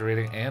you guys were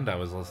reading, and I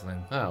was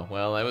listening. Oh,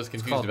 well, I was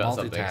confused about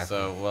something,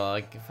 so, well,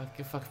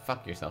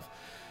 fuck yourself.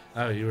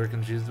 Oh, you were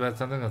confused about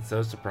something? That's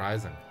so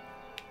surprising.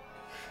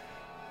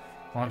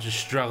 Why don't you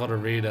struggle to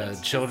read a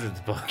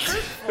children's book?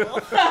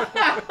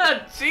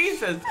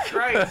 Jesus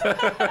Christ.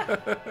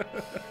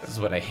 This is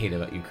what I hate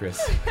about you, Chris.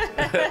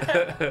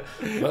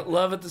 But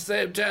love at the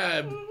same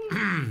time.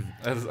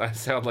 I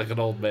sound like an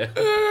old man.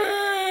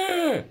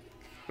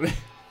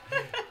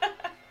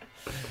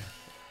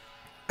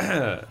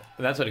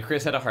 That's when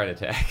Chris had a heart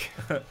attack.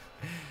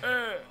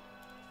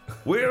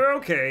 We're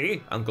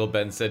okay. Uncle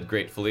Ben said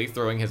gratefully,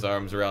 throwing his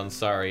arms around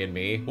Sari and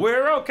me.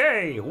 We're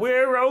okay.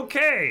 We're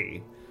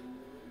okay.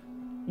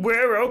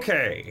 We're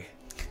okay.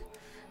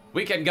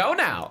 We can go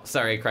now,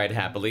 Sari cried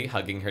happily,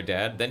 hugging her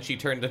dad. Then she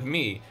turned to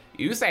me.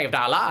 You saved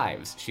our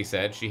lives, she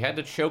said. She had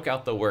to choke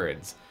out the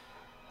words.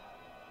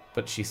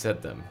 But she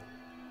said them,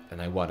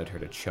 and I wanted her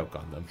to choke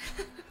on them.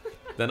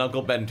 Then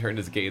Uncle Ben turned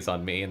his gaze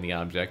on me and the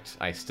object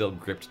I still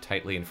gripped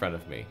tightly in front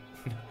of me.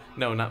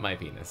 No, not my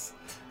penis.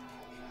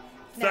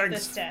 Not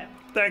this step.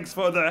 Thanks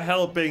for the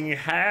helping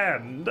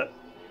hand,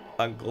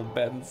 Uncle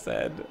Ben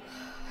said.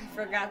 I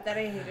forgot that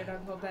I hated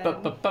Uncle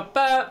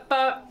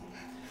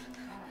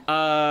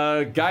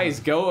Ben. Guys,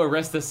 go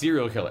arrest the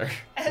serial killer.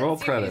 Roll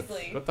credits.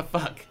 Seriously. What the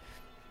fuck?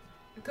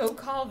 Go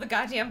call the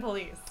goddamn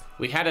police.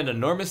 We had an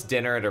enormous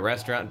dinner at a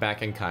restaurant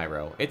back in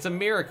Cairo. It's a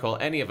miracle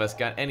any of us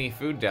got any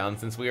food down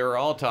since we were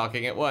all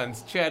talking at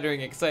once,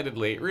 chattering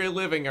excitedly,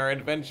 reliving our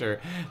adventure,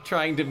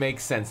 trying to make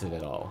sense of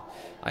it all.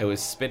 I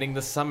was spinning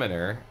the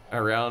summoner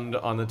around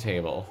on the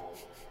table.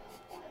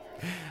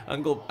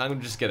 I'm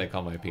just gonna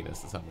call my penis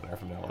the summoner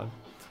from now on.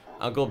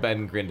 Uncle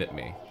Ben grinned at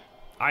me.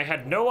 I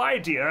had no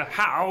idea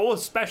how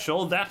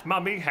special that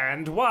mummy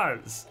hand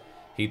was.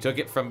 He took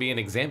it from me and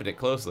examined it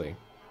closely.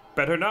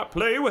 Better not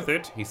play with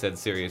it, He said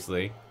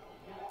seriously.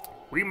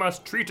 We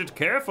must treat it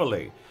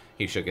carefully.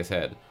 He shook his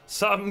head.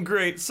 Some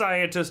great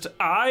scientist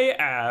I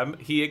am,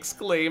 He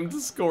exclaimed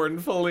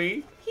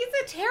scornfully. He's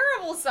a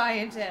terrible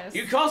scientist.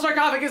 You call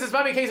sarcophaguses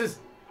mummy cases!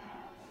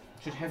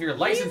 Should have your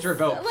license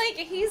revoked.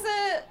 He's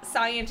a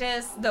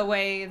scientist the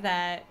way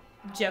that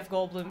Jeff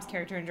Goldblum's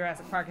character in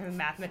Jurassic Park is a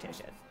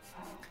mathematician.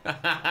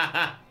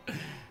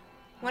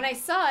 When I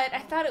saw it, I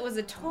thought it was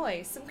a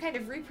toy, some kind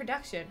of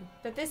reproduction.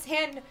 But this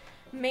hand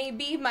may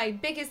be my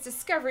biggest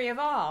discovery of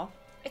all.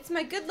 It's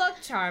my good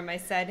luck charm, I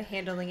said,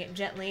 handling it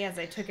gently as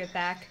I took it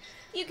back.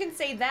 You can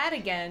say that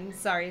again,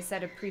 Sari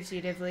said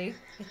appreciatively.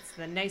 It's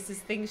the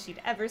nicest thing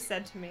she'd ever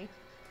said to me.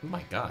 Oh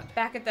my god.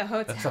 Back at the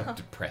hotel. That sounds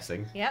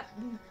depressing. Yep.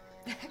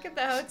 Back at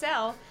the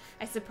hotel,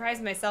 I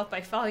surprised myself by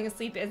falling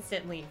asleep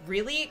instantly.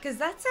 Really? Because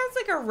that sounds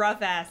like a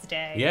rough-ass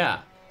day. Yeah.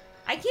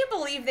 I can't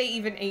believe they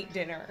even ate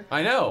dinner.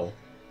 I know.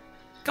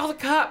 Call the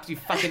cops, you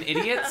fucking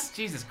idiots.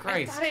 Jesus I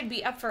Christ. thought I'd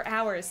be up for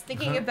hours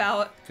thinking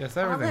about Guess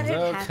all that everything's had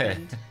okay.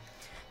 happened.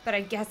 But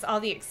I guess all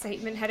the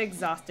excitement had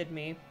exhausted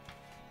me.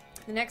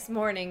 The next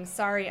morning,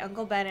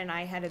 Uncle Ben and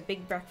I had a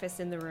big breakfast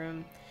in the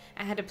room.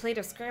 I had a plate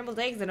of scrambled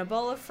eggs and a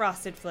bowl of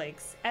Frosted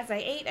Flakes. As I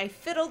ate, I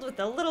fiddled with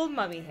the little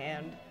mummy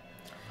hand.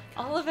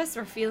 All of us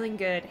were feeling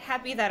good,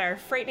 happy that our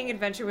frightening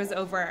adventure was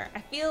over.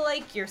 I feel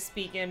like you're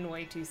speaking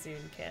way too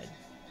soon, kid.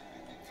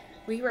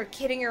 We were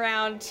kidding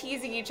around,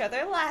 teasing each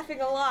other,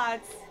 laughing a lot.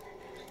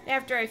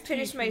 After I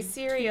finished my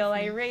cereal,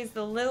 I raised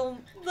the little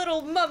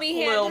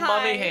mummy hand Little high.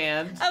 mummy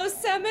hand. Oh,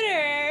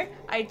 summoner!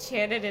 I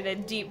chanted in a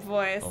deep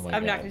voice. Oh my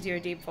I'm not God. going to do a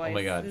deep voice. Oh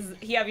my God.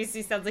 He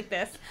obviously sounds like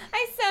this.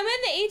 I summon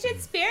the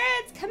ancient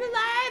spirits! Come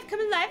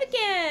alive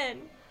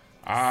again!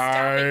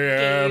 I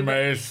am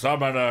a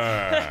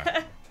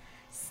summoner.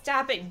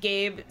 Stop it,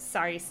 Gabe.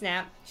 Sorry,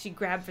 Snap. She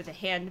grabbed for the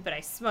hand, but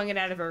I swung it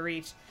out of her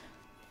reach.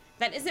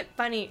 That isn't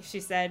funny, she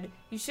said.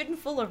 You shouldn't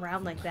fool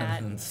around like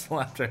that. And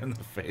slapped her in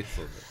the face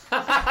with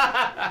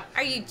it.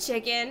 Are you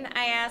chicken?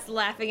 I asked,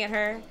 laughing at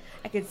her.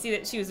 I could see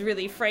that she was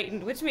really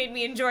frightened, which made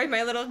me enjoy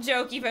my little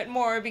joke even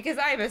more because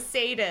I'm a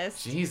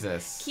sadist.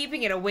 Jesus.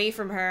 Keeping it away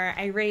from her,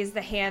 I raised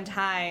the hand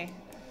high.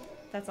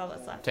 That's all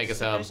that's left. Take us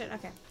Should I home. finish it?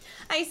 Okay.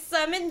 I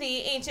summoned the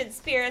ancient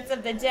spirits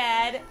of the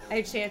dead.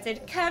 I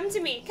chanted, come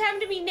to me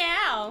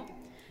now.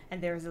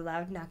 And there was a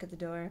loud knock at the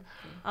door.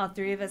 All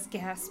three of us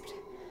gasped.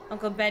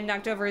 Uncle Ben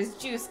knocked over his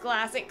juice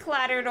glass. It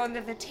clattered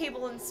onto the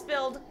table and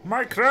spilled.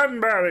 My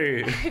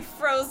cranberry. I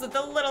froze with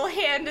a little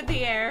hand in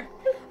the air.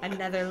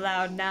 Another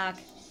loud knock.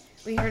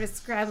 We heard a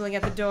scrabbling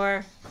at the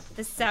door.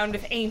 The sound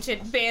of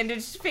ancient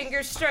bandaged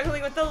fingers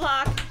struggling with the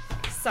lock.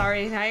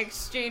 Sorry, and I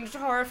exchanged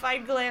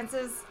horrified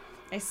glances.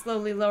 I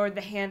slowly lowered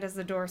the hand as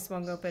the door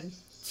swung open.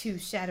 Two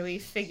shadowy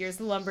figures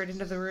lumbered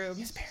into the room.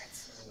 His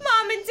parents.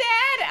 Mom and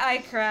Dad!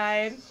 I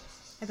cried.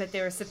 I bet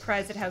they were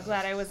surprised at how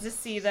glad I was to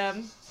see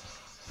them.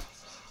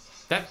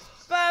 That.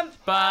 Bum,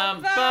 Bum,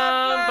 bum, bum,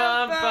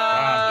 bum.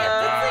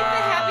 Yeah, that's like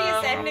the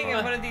happiest ending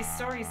of one of these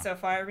stories so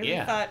far. I really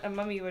Yeah. thought a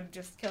mummy would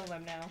just kill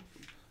them now.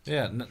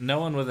 Yeah, no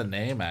one with a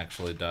name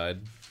actually died.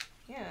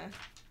 Yeah.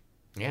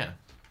 Yeah.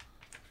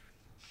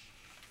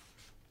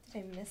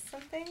 Did I miss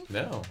something?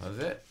 No, that was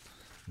it.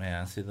 May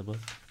I see the book?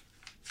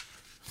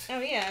 Oh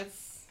yeah,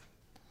 it's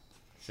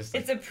It's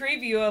just a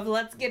preview of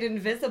Let's Get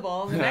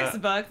Invisible, the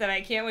next book that I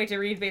can't wait to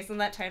read based on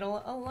that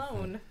title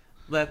alone.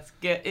 Let's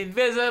get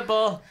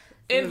invisible.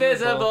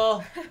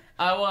 Invisible.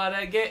 I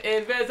wanna get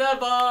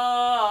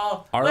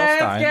invisible. Let's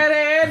Stein.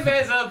 get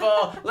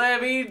invisible.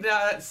 Let me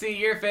not see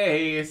your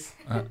face.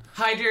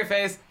 Hide your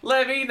face.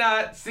 Let me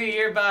not see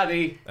your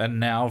body. And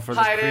now for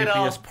the Hide it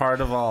all. creepiest part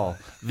of all,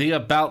 the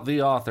About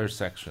the Author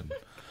section.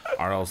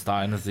 R.L.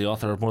 Stein is the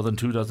author of more than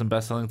 24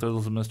 best-selling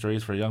thrillers and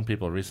mysteries for young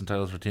people. Recent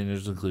titles for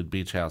teenagers include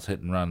Beach House, Hit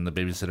and Run, and The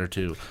Babysitter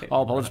 2,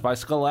 all published by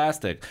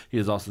Scholastic. He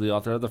is also the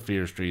author of the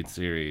Fear Street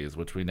series,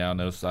 which we now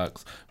know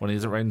sucks. When he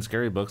isn't writing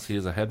scary books, he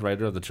is a head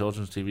writer of the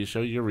children's TV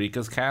show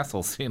Eureka's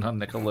Castle, seen on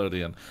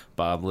Nickelodeon.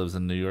 Bob lives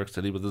in New York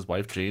City with his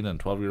wife Jean and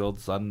 12-year-old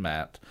son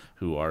Matt,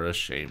 who are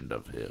ashamed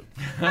of him.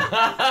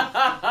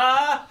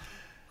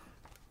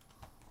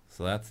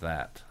 So that's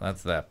that.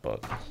 That's that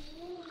book.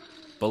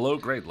 Below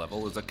Grade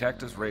Level is a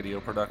Cactus Radio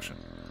production.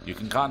 You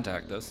can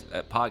contact us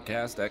at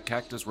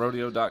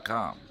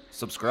podcast@cactusrodeo.com.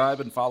 Subscribe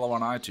and follow on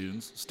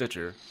iTunes,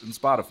 Stitcher, and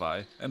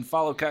Spotify, and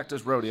follow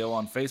Cactus Rodeo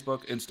on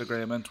Facebook,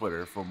 Instagram, and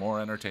Twitter for more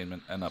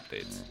entertainment and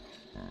updates.